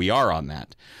where we are on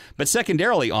that. But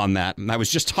secondarily on that, and I was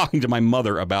just talking to my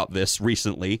mother about this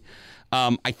recently,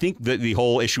 I think that the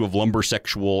whole issue of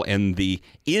lumbersexual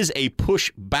is a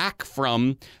push back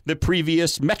from the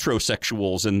previous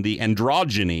metrosexuals, and the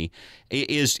androgyny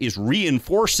is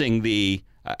reinforcing the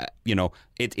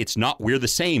it's not we're the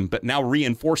same, but now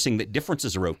reinforcing that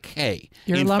differences are okay.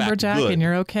 You're a lumberjack and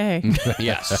you're okay.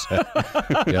 Yes.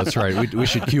 Yeah, that's right. We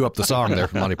should cue up the song there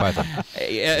from Monty Python.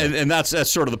 And that's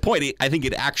sort of the point. I think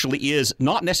it actually is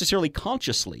not necessarily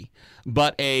consciously,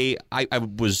 but I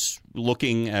was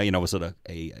looking, was at a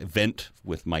event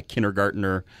with my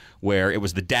kindergartner where it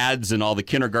was the dads and all the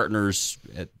kindergartners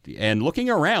and looking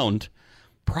around.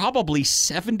 Probably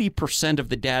 70% of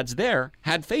the dads there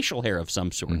had facial hair of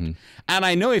some sort. Mm-hmm. And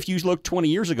I know if you look 20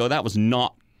 years ago, that was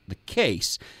not the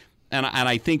case. And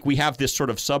I think we have this sort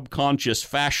of subconscious,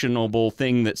 fashionable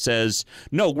thing that says,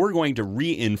 no, we're going to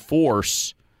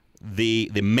reinforce the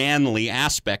manly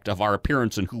aspect of our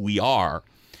appearance and who we are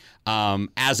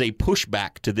as a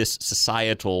pushback to this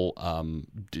societal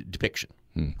depiction.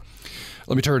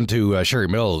 Let me turn to Sherry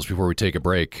Mills before we take a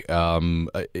break.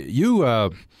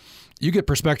 You get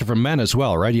perspective from men as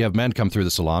well, right? You have men come through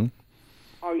the salon.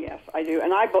 Oh, yes, I do.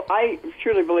 And I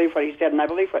truly believe what he said, and I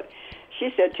believe what she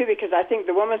said, too, because I think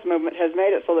the women's movement has made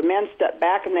it so that men step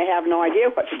back and they have no idea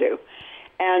what to do.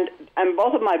 And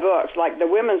both of my books, like the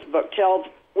women's book, tells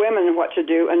women what to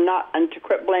do and to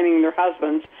quit blaming their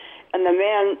husbands. And the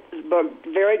men's book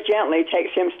very gently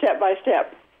takes him step by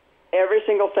step, every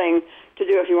single thing to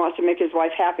do if he wants to make his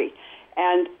wife happy.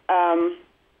 And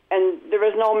and there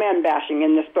is no men bashing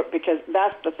in this book, because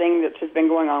that's the thing that has been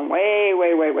going on way,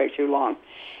 way, way, way too long.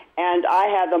 And I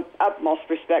have the utmost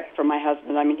respect for my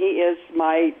husband. I mean, he is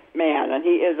my man, and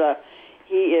he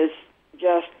is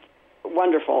just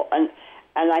wonderful. And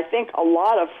I think a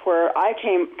lot of where I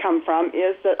come from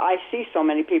is that I see so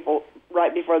many people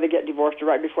right before they get divorced, or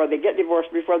right before they get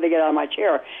divorced, before they get out of my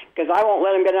chair, because I won't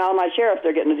let them get out of my chair if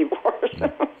they're getting a divorce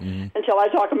until I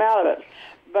talk them out of it.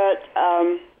 But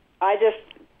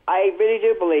I really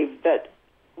do believe that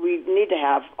we need to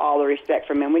have all the respect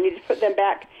for men. We need to put them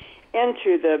back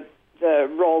into the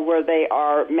role where they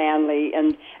are manly,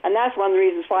 and that's one of the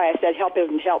reasons why I said help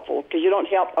isn't helpful, because you don't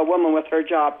help a woman with her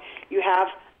job. You have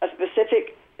a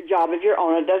specific job of your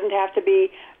own. It doesn't have to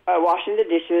be washing the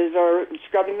dishes or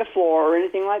scrubbing the floor or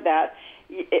anything like that.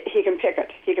 He can pick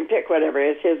it. He can pick whatever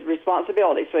is his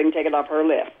responsibility, so he can take it off her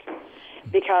list.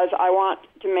 Because I want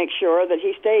to make sure that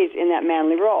he stays in that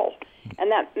manly role,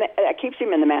 and that keeps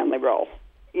him in the manly role,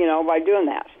 by doing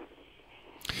that.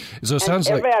 So it sounds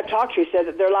like everybody I've talked to said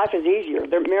that their life is easier.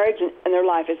 Their marriage and their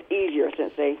life is easier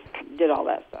since they did all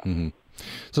that stuff. Mm-hmm.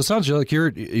 So it sounds like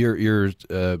you're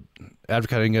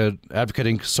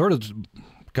advocating sort of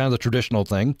kind of the traditional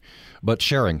thing, but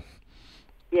sharing.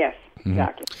 Yes,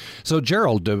 exactly. So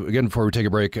Gerald, again, before we take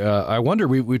a break, I wonder,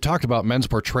 we talked about men's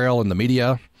portrayal in the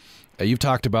media. You've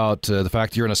talked about the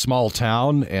fact that you're in a small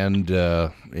town, and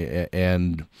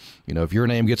if your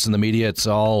name gets in the media, it's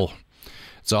all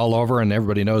over, and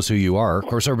everybody knows who you are. Of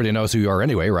course, everybody knows who you are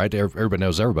anyway, right? Everybody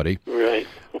knows everybody. Right.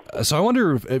 So I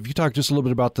wonder if you talk just a little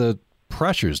bit about the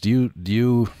pressures. Do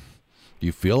you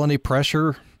feel any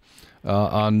pressure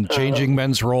on changing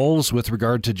men's roles with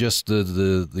regard to just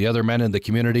the other men in the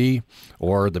community,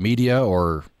 or the media,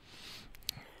 or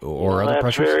other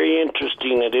pressures? That's very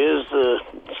interesting. It is a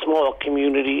small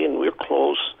community, and we're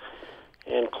close,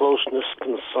 and closeness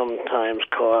can sometimes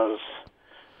cause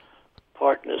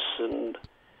partness,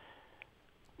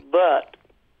 but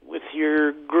with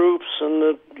your groups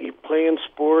and you're playing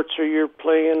sports, or you're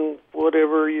playing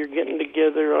whatever, you're getting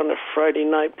together on a Friday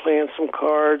night playing some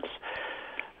cards,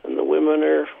 and the women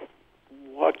are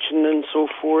watching and so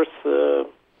forth.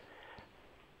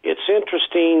 It's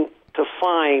interesting to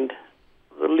find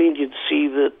the leniency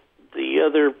that the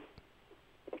other,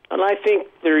 and I think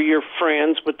they're your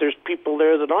friends, but there's people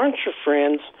there that aren't your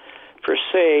friends per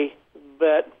se,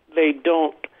 but they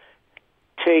don't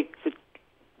take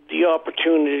the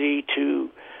opportunity to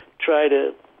try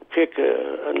to pick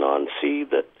a non-C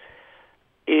that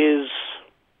is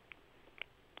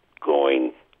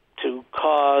going to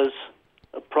cause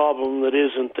a problem that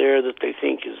isn't there, that they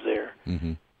think is there.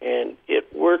 Mm-hmm. And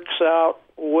it works out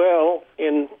well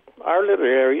in our little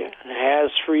area. It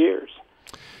has for years.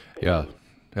 Yeah.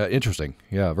 Interesting.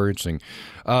 Yeah, very interesting.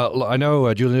 I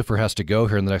know Julie Neuffer has to go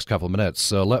here in the next couple of minutes,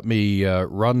 so let me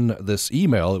run this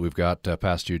email that we've got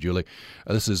past you, Julie.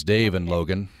 This is Dave in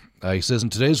Logan. He says, in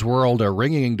today's world, a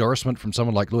ringing endorsement from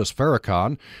someone like Louis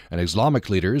Farrakhan and Islamic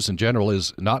leaders in general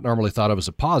is not normally thought of as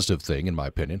a positive thing, in my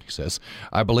opinion, he says.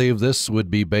 I believe this would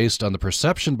be based on the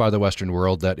perception by the Western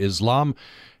world that Islam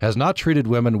has not treated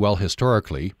women well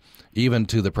historically, even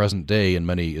to the present day in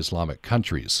many Islamic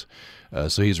countries.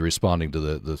 So he's responding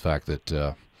to the fact that,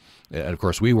 and of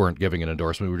course, we weren't giving an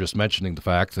endorsement. We were just mentioning the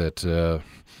fact that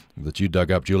that you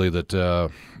dug up, Julie, that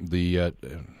the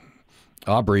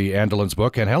Aubrey Andelin's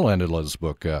book and Helen Andelin's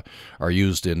book are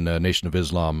used in Nation of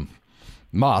Islam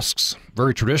mosques.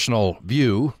 Very traditional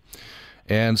view.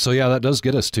 And so, yeah, that does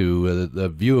get us to the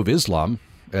view of Islam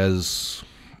as,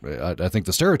 I think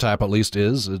the stereotype at least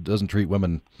is, it doesn't treat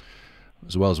women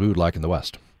as well as we would like in the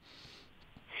West.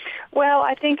 Well,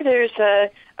 I think there's a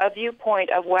viewpoint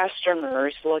of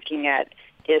Westerners looking at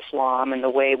Islam and the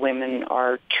way women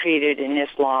are treated in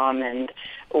Islam and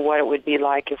what it would be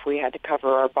like if we had to cover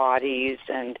our bodies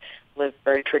and live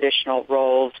very traditional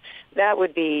roles. That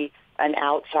would be an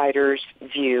outsider's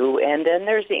view. And then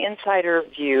there's the insider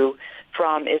view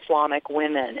from Islamic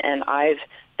women. And I've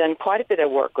done quite a bit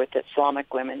of work with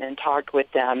Islamic women and talked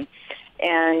with them.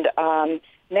 And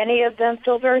many of them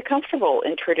feel very comfortable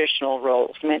in traditional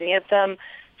roles. Many of them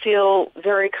feel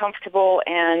very comfortable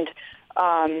and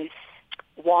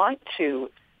want to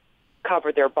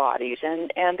cover their bodies.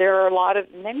 And there are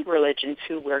many religions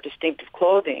who wear distinctive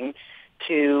clothing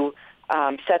to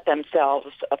set themselves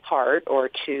apart or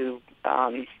to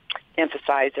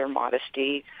emphasize their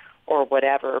modesty or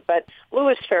whatever. But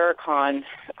Louis Farrakhan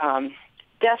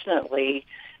definitely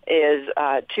is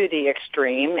to the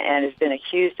extreme and has been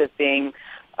accused of being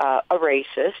a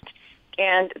racist.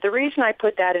 And the reason I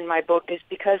put that in my book is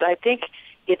because I think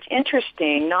it's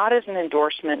interesting, not as an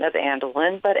endorsement of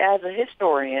Andelin, but as a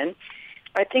historian,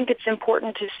 I think it's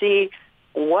important to see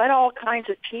what all kinds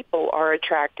of people are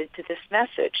attracted to this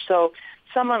message. So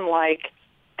someone like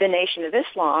the Nation of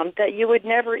Islam that you would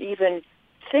never even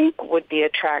think would be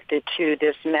attracted to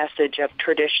this message of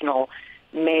traditional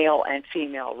male and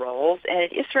female roles. And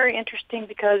it is very interesting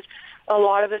because a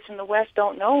lot of us in the West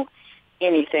don't know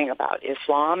anything about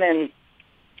Islam. And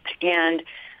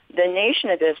the Nation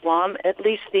of Islam, at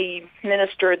least the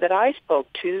minister that I spoke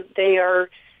to, they are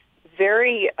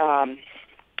very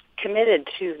committed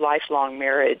to lifelong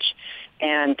marriage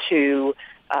and to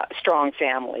strong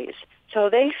families. So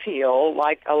they feel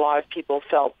like a lot of people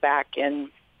felt back in,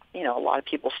 a lot of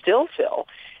people still feel,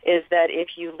 is that if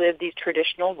you live these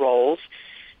traditional roles,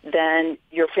 then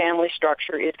your family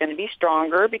structure is going to be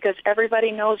stronger because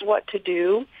everybody knows what to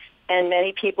do, and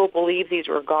many people believe these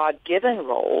were God-given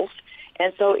roles,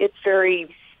 and so it's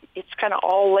kind of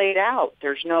all laid out.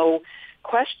 There's no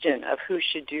question of who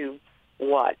should do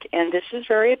what, and this is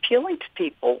very appealing to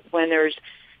people when there's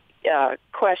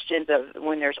questions of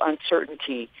when there's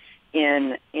uncertainty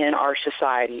in our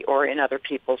society or in other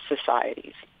people's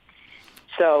societies.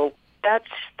 So that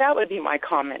would be my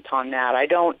comment on that. I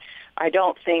don't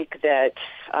think that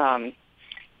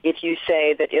if you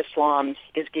say that Islam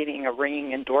is giving a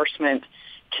ringing endorsement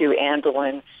to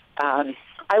Andelin,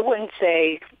 I wouldn't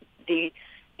say the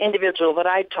individual that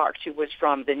I talked to was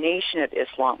from the Nation of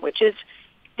Islam, which is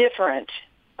different,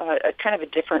 kind of a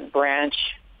different branch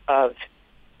of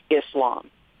Islam.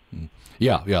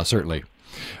 Yeah, certainly.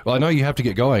 Well, I know you have to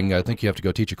get going. I think you have to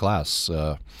go teach a class.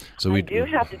 I do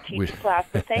have to teach a class,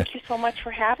 but thank you so much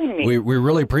for having me. We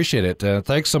really appreciate it.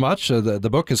 Thanks so much. The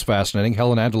book is fascinating.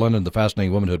 Helen Andelin and the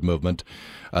Fascinating Womanhood Movement.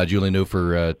 Julie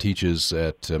Neuffer teaches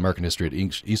at American History at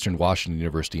Eastern Washington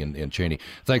University in Cheney.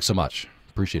 Thanks so much.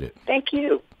 Appreciate it. Thank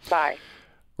you. Bye.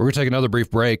 We're going to take another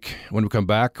brief break. When we come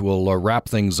back, we'll wrap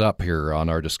things up here on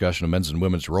our discussion of men's and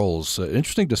women's roles.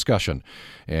 Interesting discussion.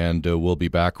 And we'll be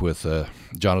back with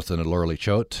Jonathan and Laura Lee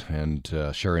Choate and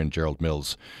Sherry and Gerald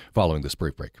Mills following this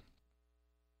brief break.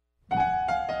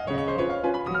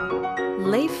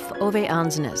 Leif Ove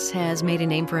Ansnes has made a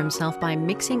name for himself by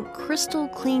mixing crystal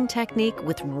clean technique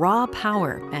with raw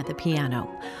power at the piano.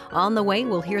 On the way,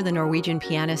 we'll hear the Norwegian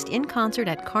pianist in concert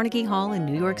at Carnegie Hall in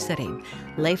New York City.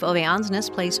 Leif Ove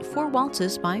Ansnes plays 4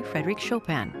 waltzes by Frédéric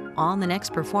Chopin on the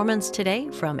next performance today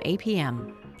from 8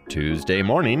 p.m. Tuesday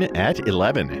morning at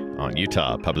 11 on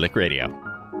Utah Public Radio.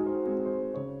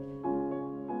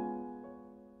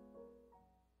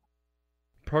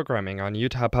 Programming on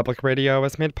Utah Public Radio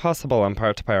is made possible in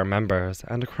part by our members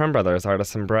and Crumb Brothers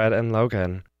Artisan Bread in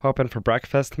Logan, open for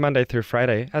breakfast Monday through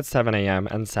Friday at 7 a.m.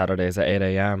 and Saturdays at 8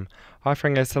 a.m.,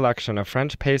 offering a selection of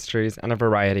French pastries and a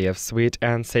variety of sweet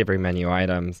and savory menu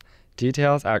items.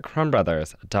 Details at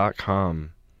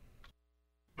crumbbrothers.com.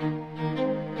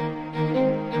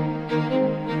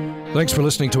 Thanks for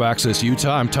listening to Access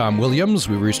Utah. I'm Tom Williams.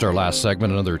 We've reached our last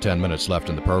segment, another 10 minutes left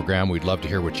in the program. We'd love to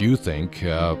hear what you think.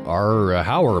 How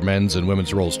are men's and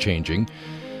women's roles changing?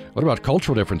 What about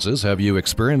cultural differences? Have you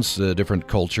experienced a different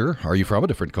culture? Are you from a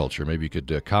different culture? Maybe you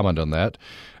could comment on that.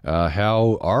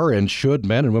 How are and should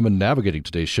men and women navigating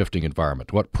today's shifting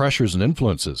environment? What pressures and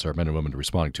influences are men and women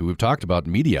responding to? We've talked about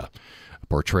media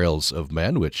portrayals of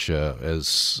men, which,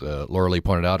 as Laura Lee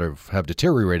pointed out, have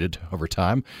deteriorated over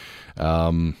time.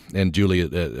 And Julie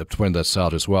pointed that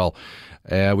out as well.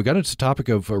 We got into the topic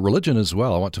of religion as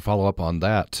well. I want to follow up on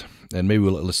that. And maybe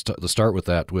let's start with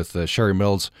that with Sherry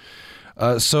Mills.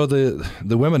 So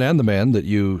the women and the men that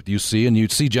you see, and you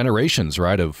see generations,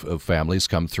 right, of families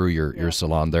come through your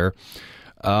salon there.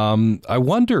 I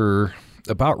wonder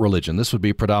about religion. This would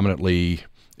be predominantly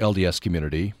LDS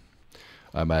community,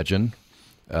 I imagine.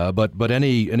 But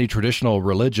any traditional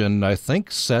religion, I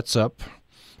think, sets up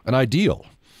an ideal,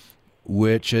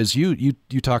 which, as you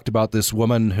talked about this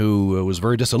woman who was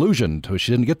very disillusioned, who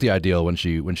she didn't get the ideal when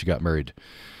she got married.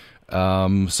 So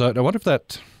I wonder if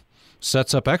that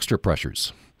sets up extra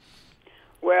pressures.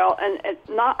 Well, and it's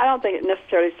not. I don't think it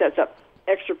necessarily sets up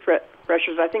extra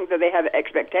pressures. I think that they have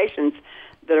expectations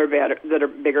that are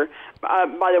bigger.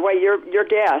 By the way, your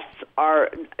guests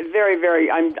are very, very.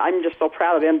 I'm just so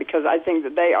proud of them because I think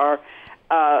that they are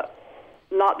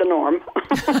not the norm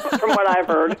from what I've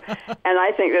heard, and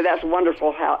I think that that's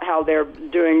wonderful how they're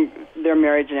doing their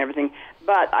marriage and everything.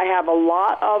 But I have a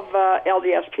lot of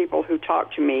LDS people who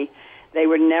talk to me. They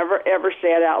would never, ever say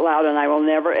it out loud, and I will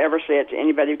never, ever say it to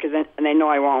anybody and they know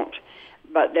I won't.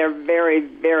 But they're very,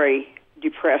 very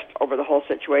depressed over the whole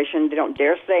situation. They don't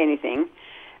dare say anything,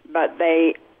 but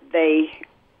they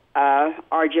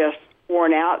are just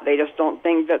worn out. They just don't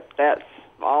think that that's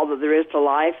all that there is to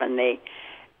life, and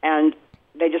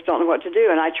they just don't know what to do.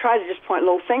 And I try to just point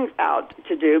little things out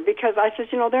to do, because I said,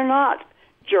 they're not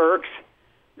jerks.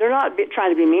 They're not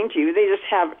trying to be mean to you. They just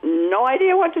have no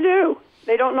idea what to do.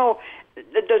 They don't know.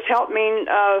 Does help mean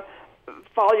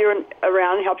follow you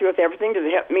around and help you with everything? Does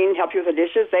it mean help you with the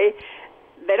dishes?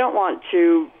 They don't want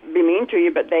to be mean to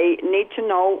you, but they need to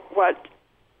know what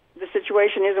the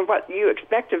situation is and what you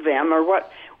expect of them, or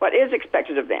what is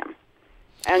expected of them.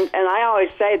 And I always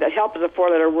say that help is a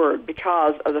four-letter word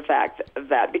because of the fact of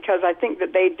that, because I think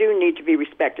that they do need to be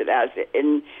respected as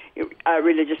in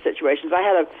religious situations. I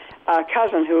had a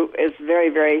cousin who is very,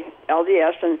 very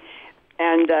LDS,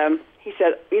 and he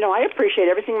said, I appreciate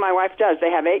everything my wife does.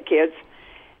 They have 8 kids,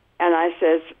 and I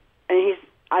says,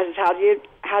 how do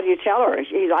you tell her?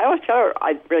 I always tell her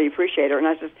I really appreciate her, and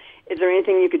I says, is there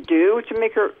anything you could do to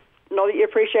make her know that you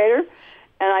appreciate her?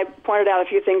 And I pointed out a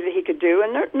few things that he could do,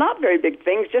 and they're not very big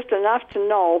things, just enough to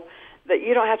know that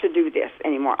you don't have to do this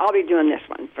anymore. I'll be doing this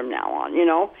one from now on,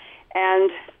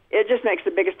 and it just makes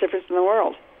the biggest difference in the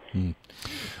world.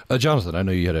 Jonathan, I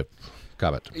know you had a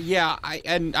comment. Yeah,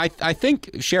 I think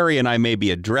Sherry and I may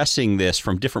be addressing this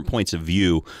from different points of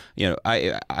view.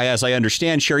 As I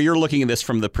understand, Sherry, you're looking at this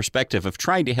from the perspective of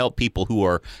trying to help people who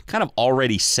are kind of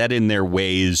already set in their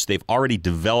ways. They've already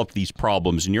developed these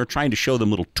problems, and you're trying to show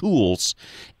them little tools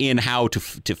in how to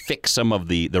fix some of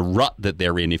the rut that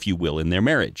they're in, if you will, in their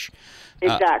marriage.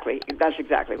 Exactly. That's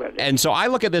exactly what it is. And so I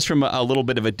look at this from a little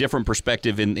bit of a different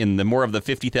perspective in the more of the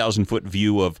 50,000-foot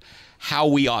view of how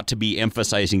we ought to be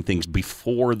emphasizing things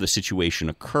before the situation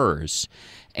occurs.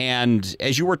 And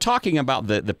as you were talking about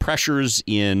the pressures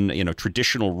in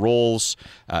traditional roles,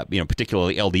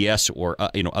 particularly LDS or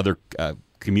other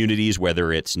communities,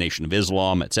 whether it's Nation of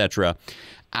Islam, etc.,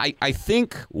 I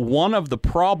think one of the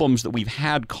problems that we've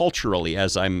had culturally,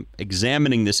 as I'm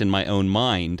examining this in my own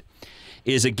mind,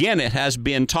 is, again, it has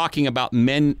been talking about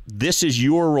men, this is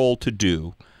your role to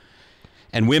do,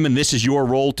 and women, this is your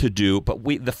role to do, but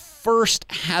the first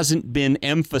hasn't been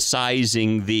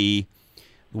emphasizing the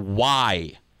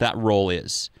why that role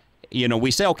is. We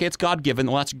say, okay, it's God-given,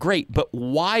 well, that's great, but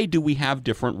why do we have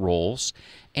different roles?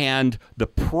 And the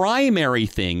primary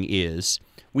thing is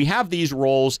we have these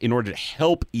roles in order to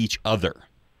help each other.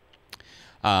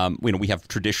 We have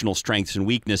traditional strengths and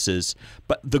weaknesses,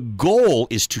 but the goal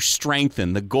is to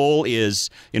strengthen. The goal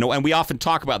is, and we often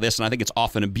talk about this, and I think it's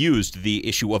often abused, the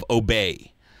issue of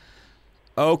obey.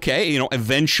 Okay,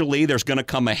 eventually there's going to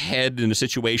come a head in a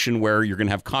situation where you're going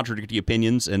to have contradictory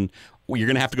opinions, and you're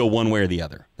going to have to go one way or the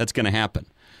other. That's going to happen.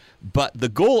 But the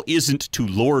goal isn't to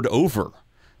lord over.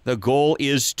 The goal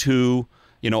is to,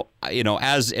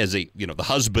 as the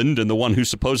husband and the one who's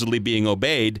supposedly being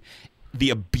obeyed, the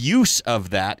abuse of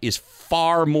that is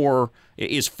far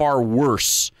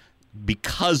worse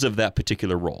because of that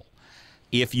particular role.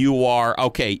 If you are,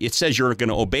 okay, it says you're going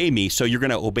to obey me, so you're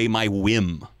going to obey my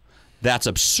whim. That's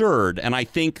absurd. And I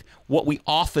think what we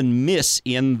often miss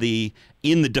in the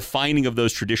defining of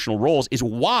those traditional roles is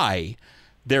why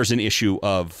there's an issue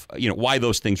of, why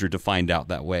those things are defined out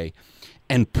that way.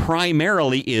 And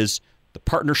primarily is the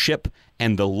partnership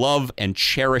and the love and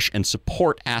cherish and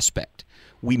support aspect.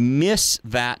 We miss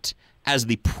that as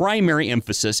the primary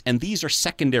emphasis, and these are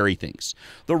secondary things.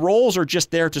 The roles are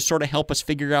just there to sort of help us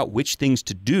figure out which things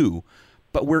to do,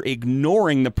 but we're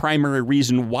ignoring the primary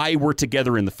reason why we're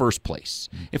together in the first place.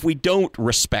 If we don't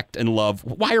respect and love,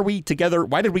 why are we together?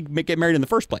 Why did we get married in the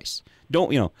first place?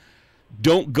 Don't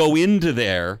go into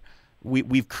there.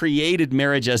 We've created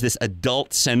marriage as this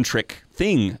adult-centric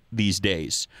thing these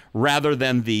days, rather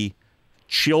than the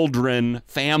children,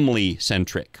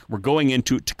 family-centric. We're going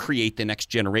into it to create the next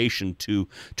generation, to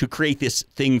create this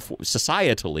thing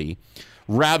societally,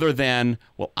 rather than,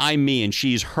 well, I'm me and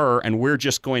she's her, and we're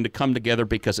just going to come together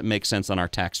because it makes sense on our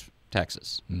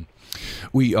taxes.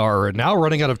 We are now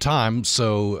running out of time,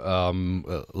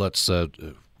 so let's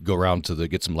go around to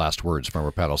get some last words from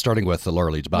our panel, starting with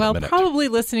Laura Leeds, about a minute. Well, probably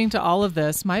listening to all of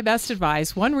this, my best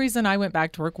advice, one reason I went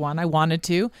back to work, I wanted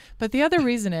to, but the other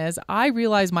reason is I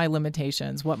realize my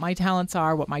limitations, what my talents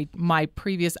are, what my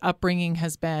previous upbringing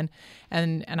has been,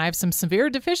 and I have some severe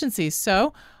deficiencies.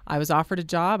 So I was offered a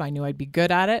job. I knew I'd be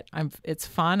good at it. It's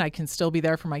fun. I can still be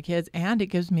there for my kids, and it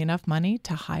gives me enough money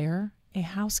to hire a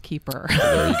housekeeper.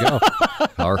 There you go.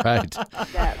 All right.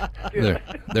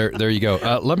 There you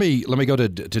go. Let me go to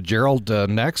Gerald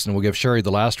next, and we'll give Sherry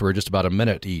the last word, just about a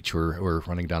minute each. We're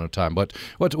running down of time. But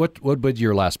what would be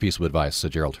your last piece of advice,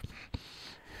 Gerald?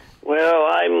 Well,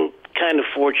 I'm kind of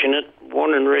fortunate,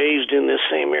 born and raised in this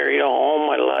same area all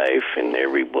my life, and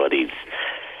everybody's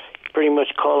pretty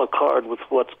much call a card with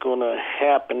what's going to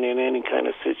happen in any kind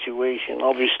of situation.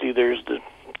 Obviously, there's the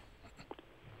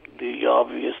the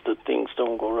obvious that things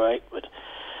don't go right,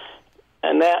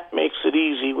 and that makes it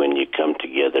easy when you come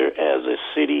together as a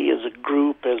city, as a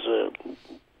group, as a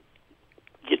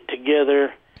get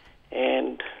together,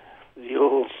 and the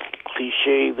old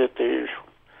cliche that their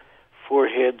 4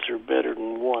 heads are better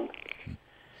than one.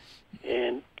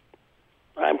 And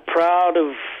I'm proud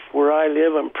of where I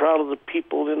live. I'm proud of the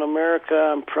people in America.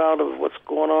 I'm proud of what's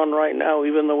going on right now,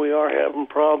 even though we are having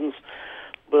problems,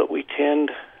 but we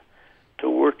tend to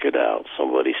work it out.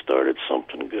 Somebody started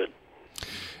something good.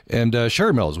 And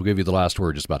Sherry Mills, we'll give you the last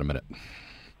word, just about a minute.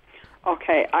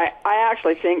 Okay, I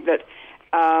actually think that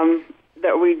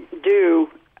that we do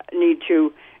need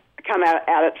to come at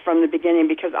it from the beginning,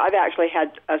 because I've actually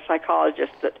had a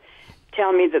psychologist that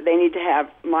tell me that they need to have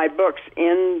my books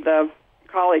in the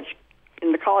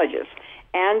colleges,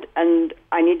 and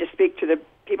I need to speak to the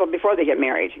people before they get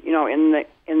married, in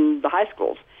the high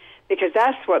schools, because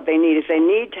that's what they need. Is they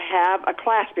need to have a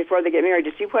class before they get married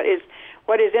to see what is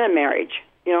in a marriage.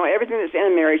 Everything that's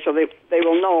in a marriage, so they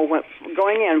will know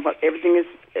going in what everything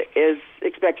is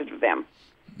expected of them.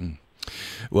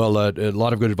 Well, a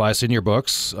lot of good advice in your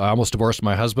books. I almost divorced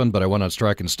my husband, but I went on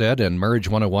strike instead, and Marriage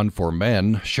 101 for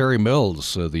Men. Sherry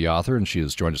Mills, the author, and she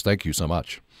has joined us. Thank you so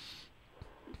much.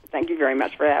 Thank you very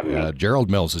much for having me. Gerald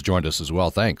Mills has joined us as well.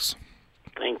 Thanks.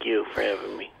 Thank you for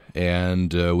having me.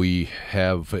 And we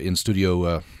have in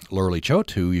studio Laura Lee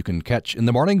Choate, who you can catch in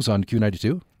the mornings on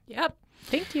Q92. Yep.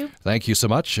 Thank you. Thank you so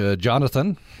much.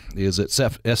 Jonathan is at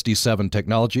SD7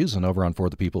 Technologies and over on For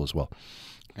the People as well.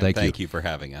 Thank you for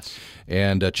having us.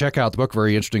 And check out the book,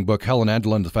 very interesting book, Helen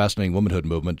Andelin, The Fascinating Womanhood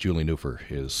Movement. Julie Neuffer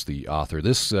is the author.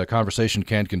 This conversation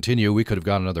can continue. We could have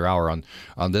gone another hour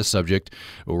on this subject.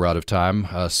 We're out of time.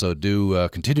 So do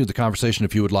continue the conversation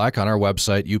if you would like on our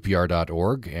website,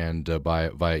 upr.org, and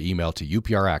via email to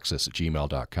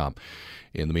upraccess@gmail.com.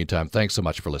 In the meantime, thanks so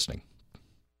much for listening.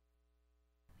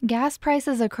 Gas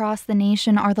prices across the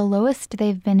nation are the lowest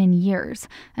they've been in years,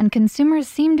 and consumers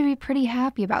seem to be pretty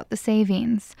happy about the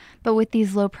savings. But with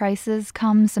these low prices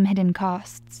come some hidden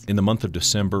costs. In the month of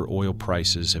December, oil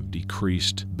prices have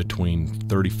decreased between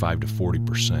 35 to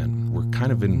 40%. We're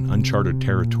kind of in uncharted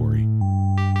territory.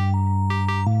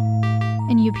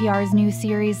 In UPR's new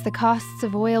series, The Costs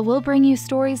of Oil, will bring you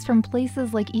stories from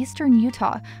places like eastern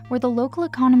Utah, where the local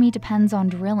economy depends on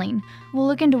drilling. We'll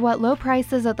look into what low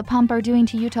prices at the pump are doing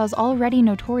to Utah's already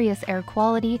notorious air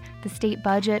quality, the state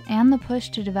budget, and the push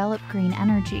to develop green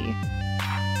energy.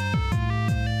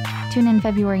 Tune in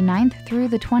February 9th through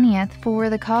the 20th for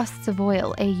The Costs of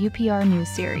Oil, a UPR news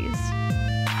series.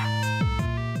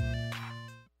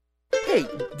 Hey,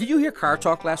 did you hear Car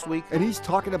Talk last week? And he's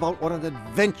talking about what an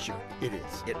adventure it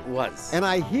is. It was. And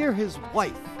I hear his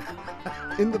wife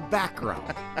in the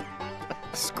background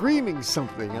screaming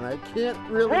something, and I can't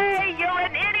really... Hey, you're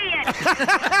an idiot!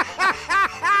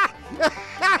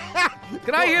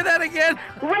 Can I hear that again?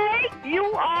 Ray, you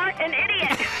are an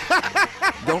idiot!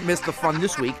 Don't miss the fun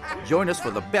this week. Join us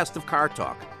for the best of Car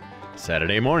Talk.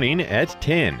 Saturday morning at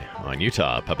 10 on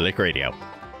Utah Public Radio.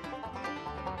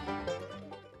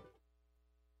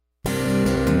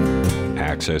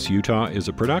 Access Utah is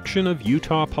a production of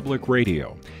Utah Public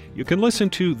Radio. You can listen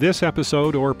to this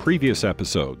episode or previous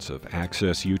episodes of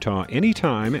Access Utah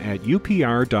anytime at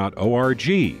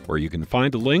upr.org, where you can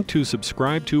find a link to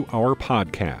subscribe to our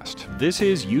podcast. This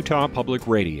is Utah Public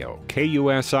Radio,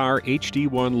 KUSR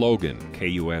HD1 Logan,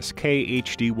 KUSK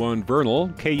HD1 Vernal,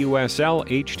 KUSL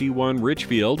HD1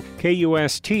 Richfield,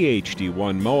 KUST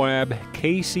HD1 Moab,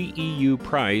 KCEU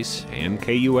Price, and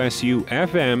KUSU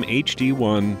FM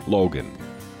HD1 Logan.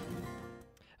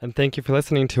 And thank you for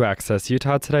listening to Access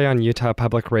Utah today on Utah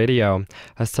Public Radio,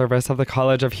 a service of the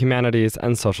College of Humanities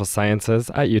and Social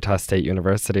Sciences at Utah State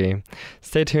University.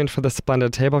 Stay tuned for the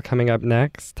splendid table coming up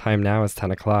next. Time now is 10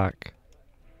 o'clock.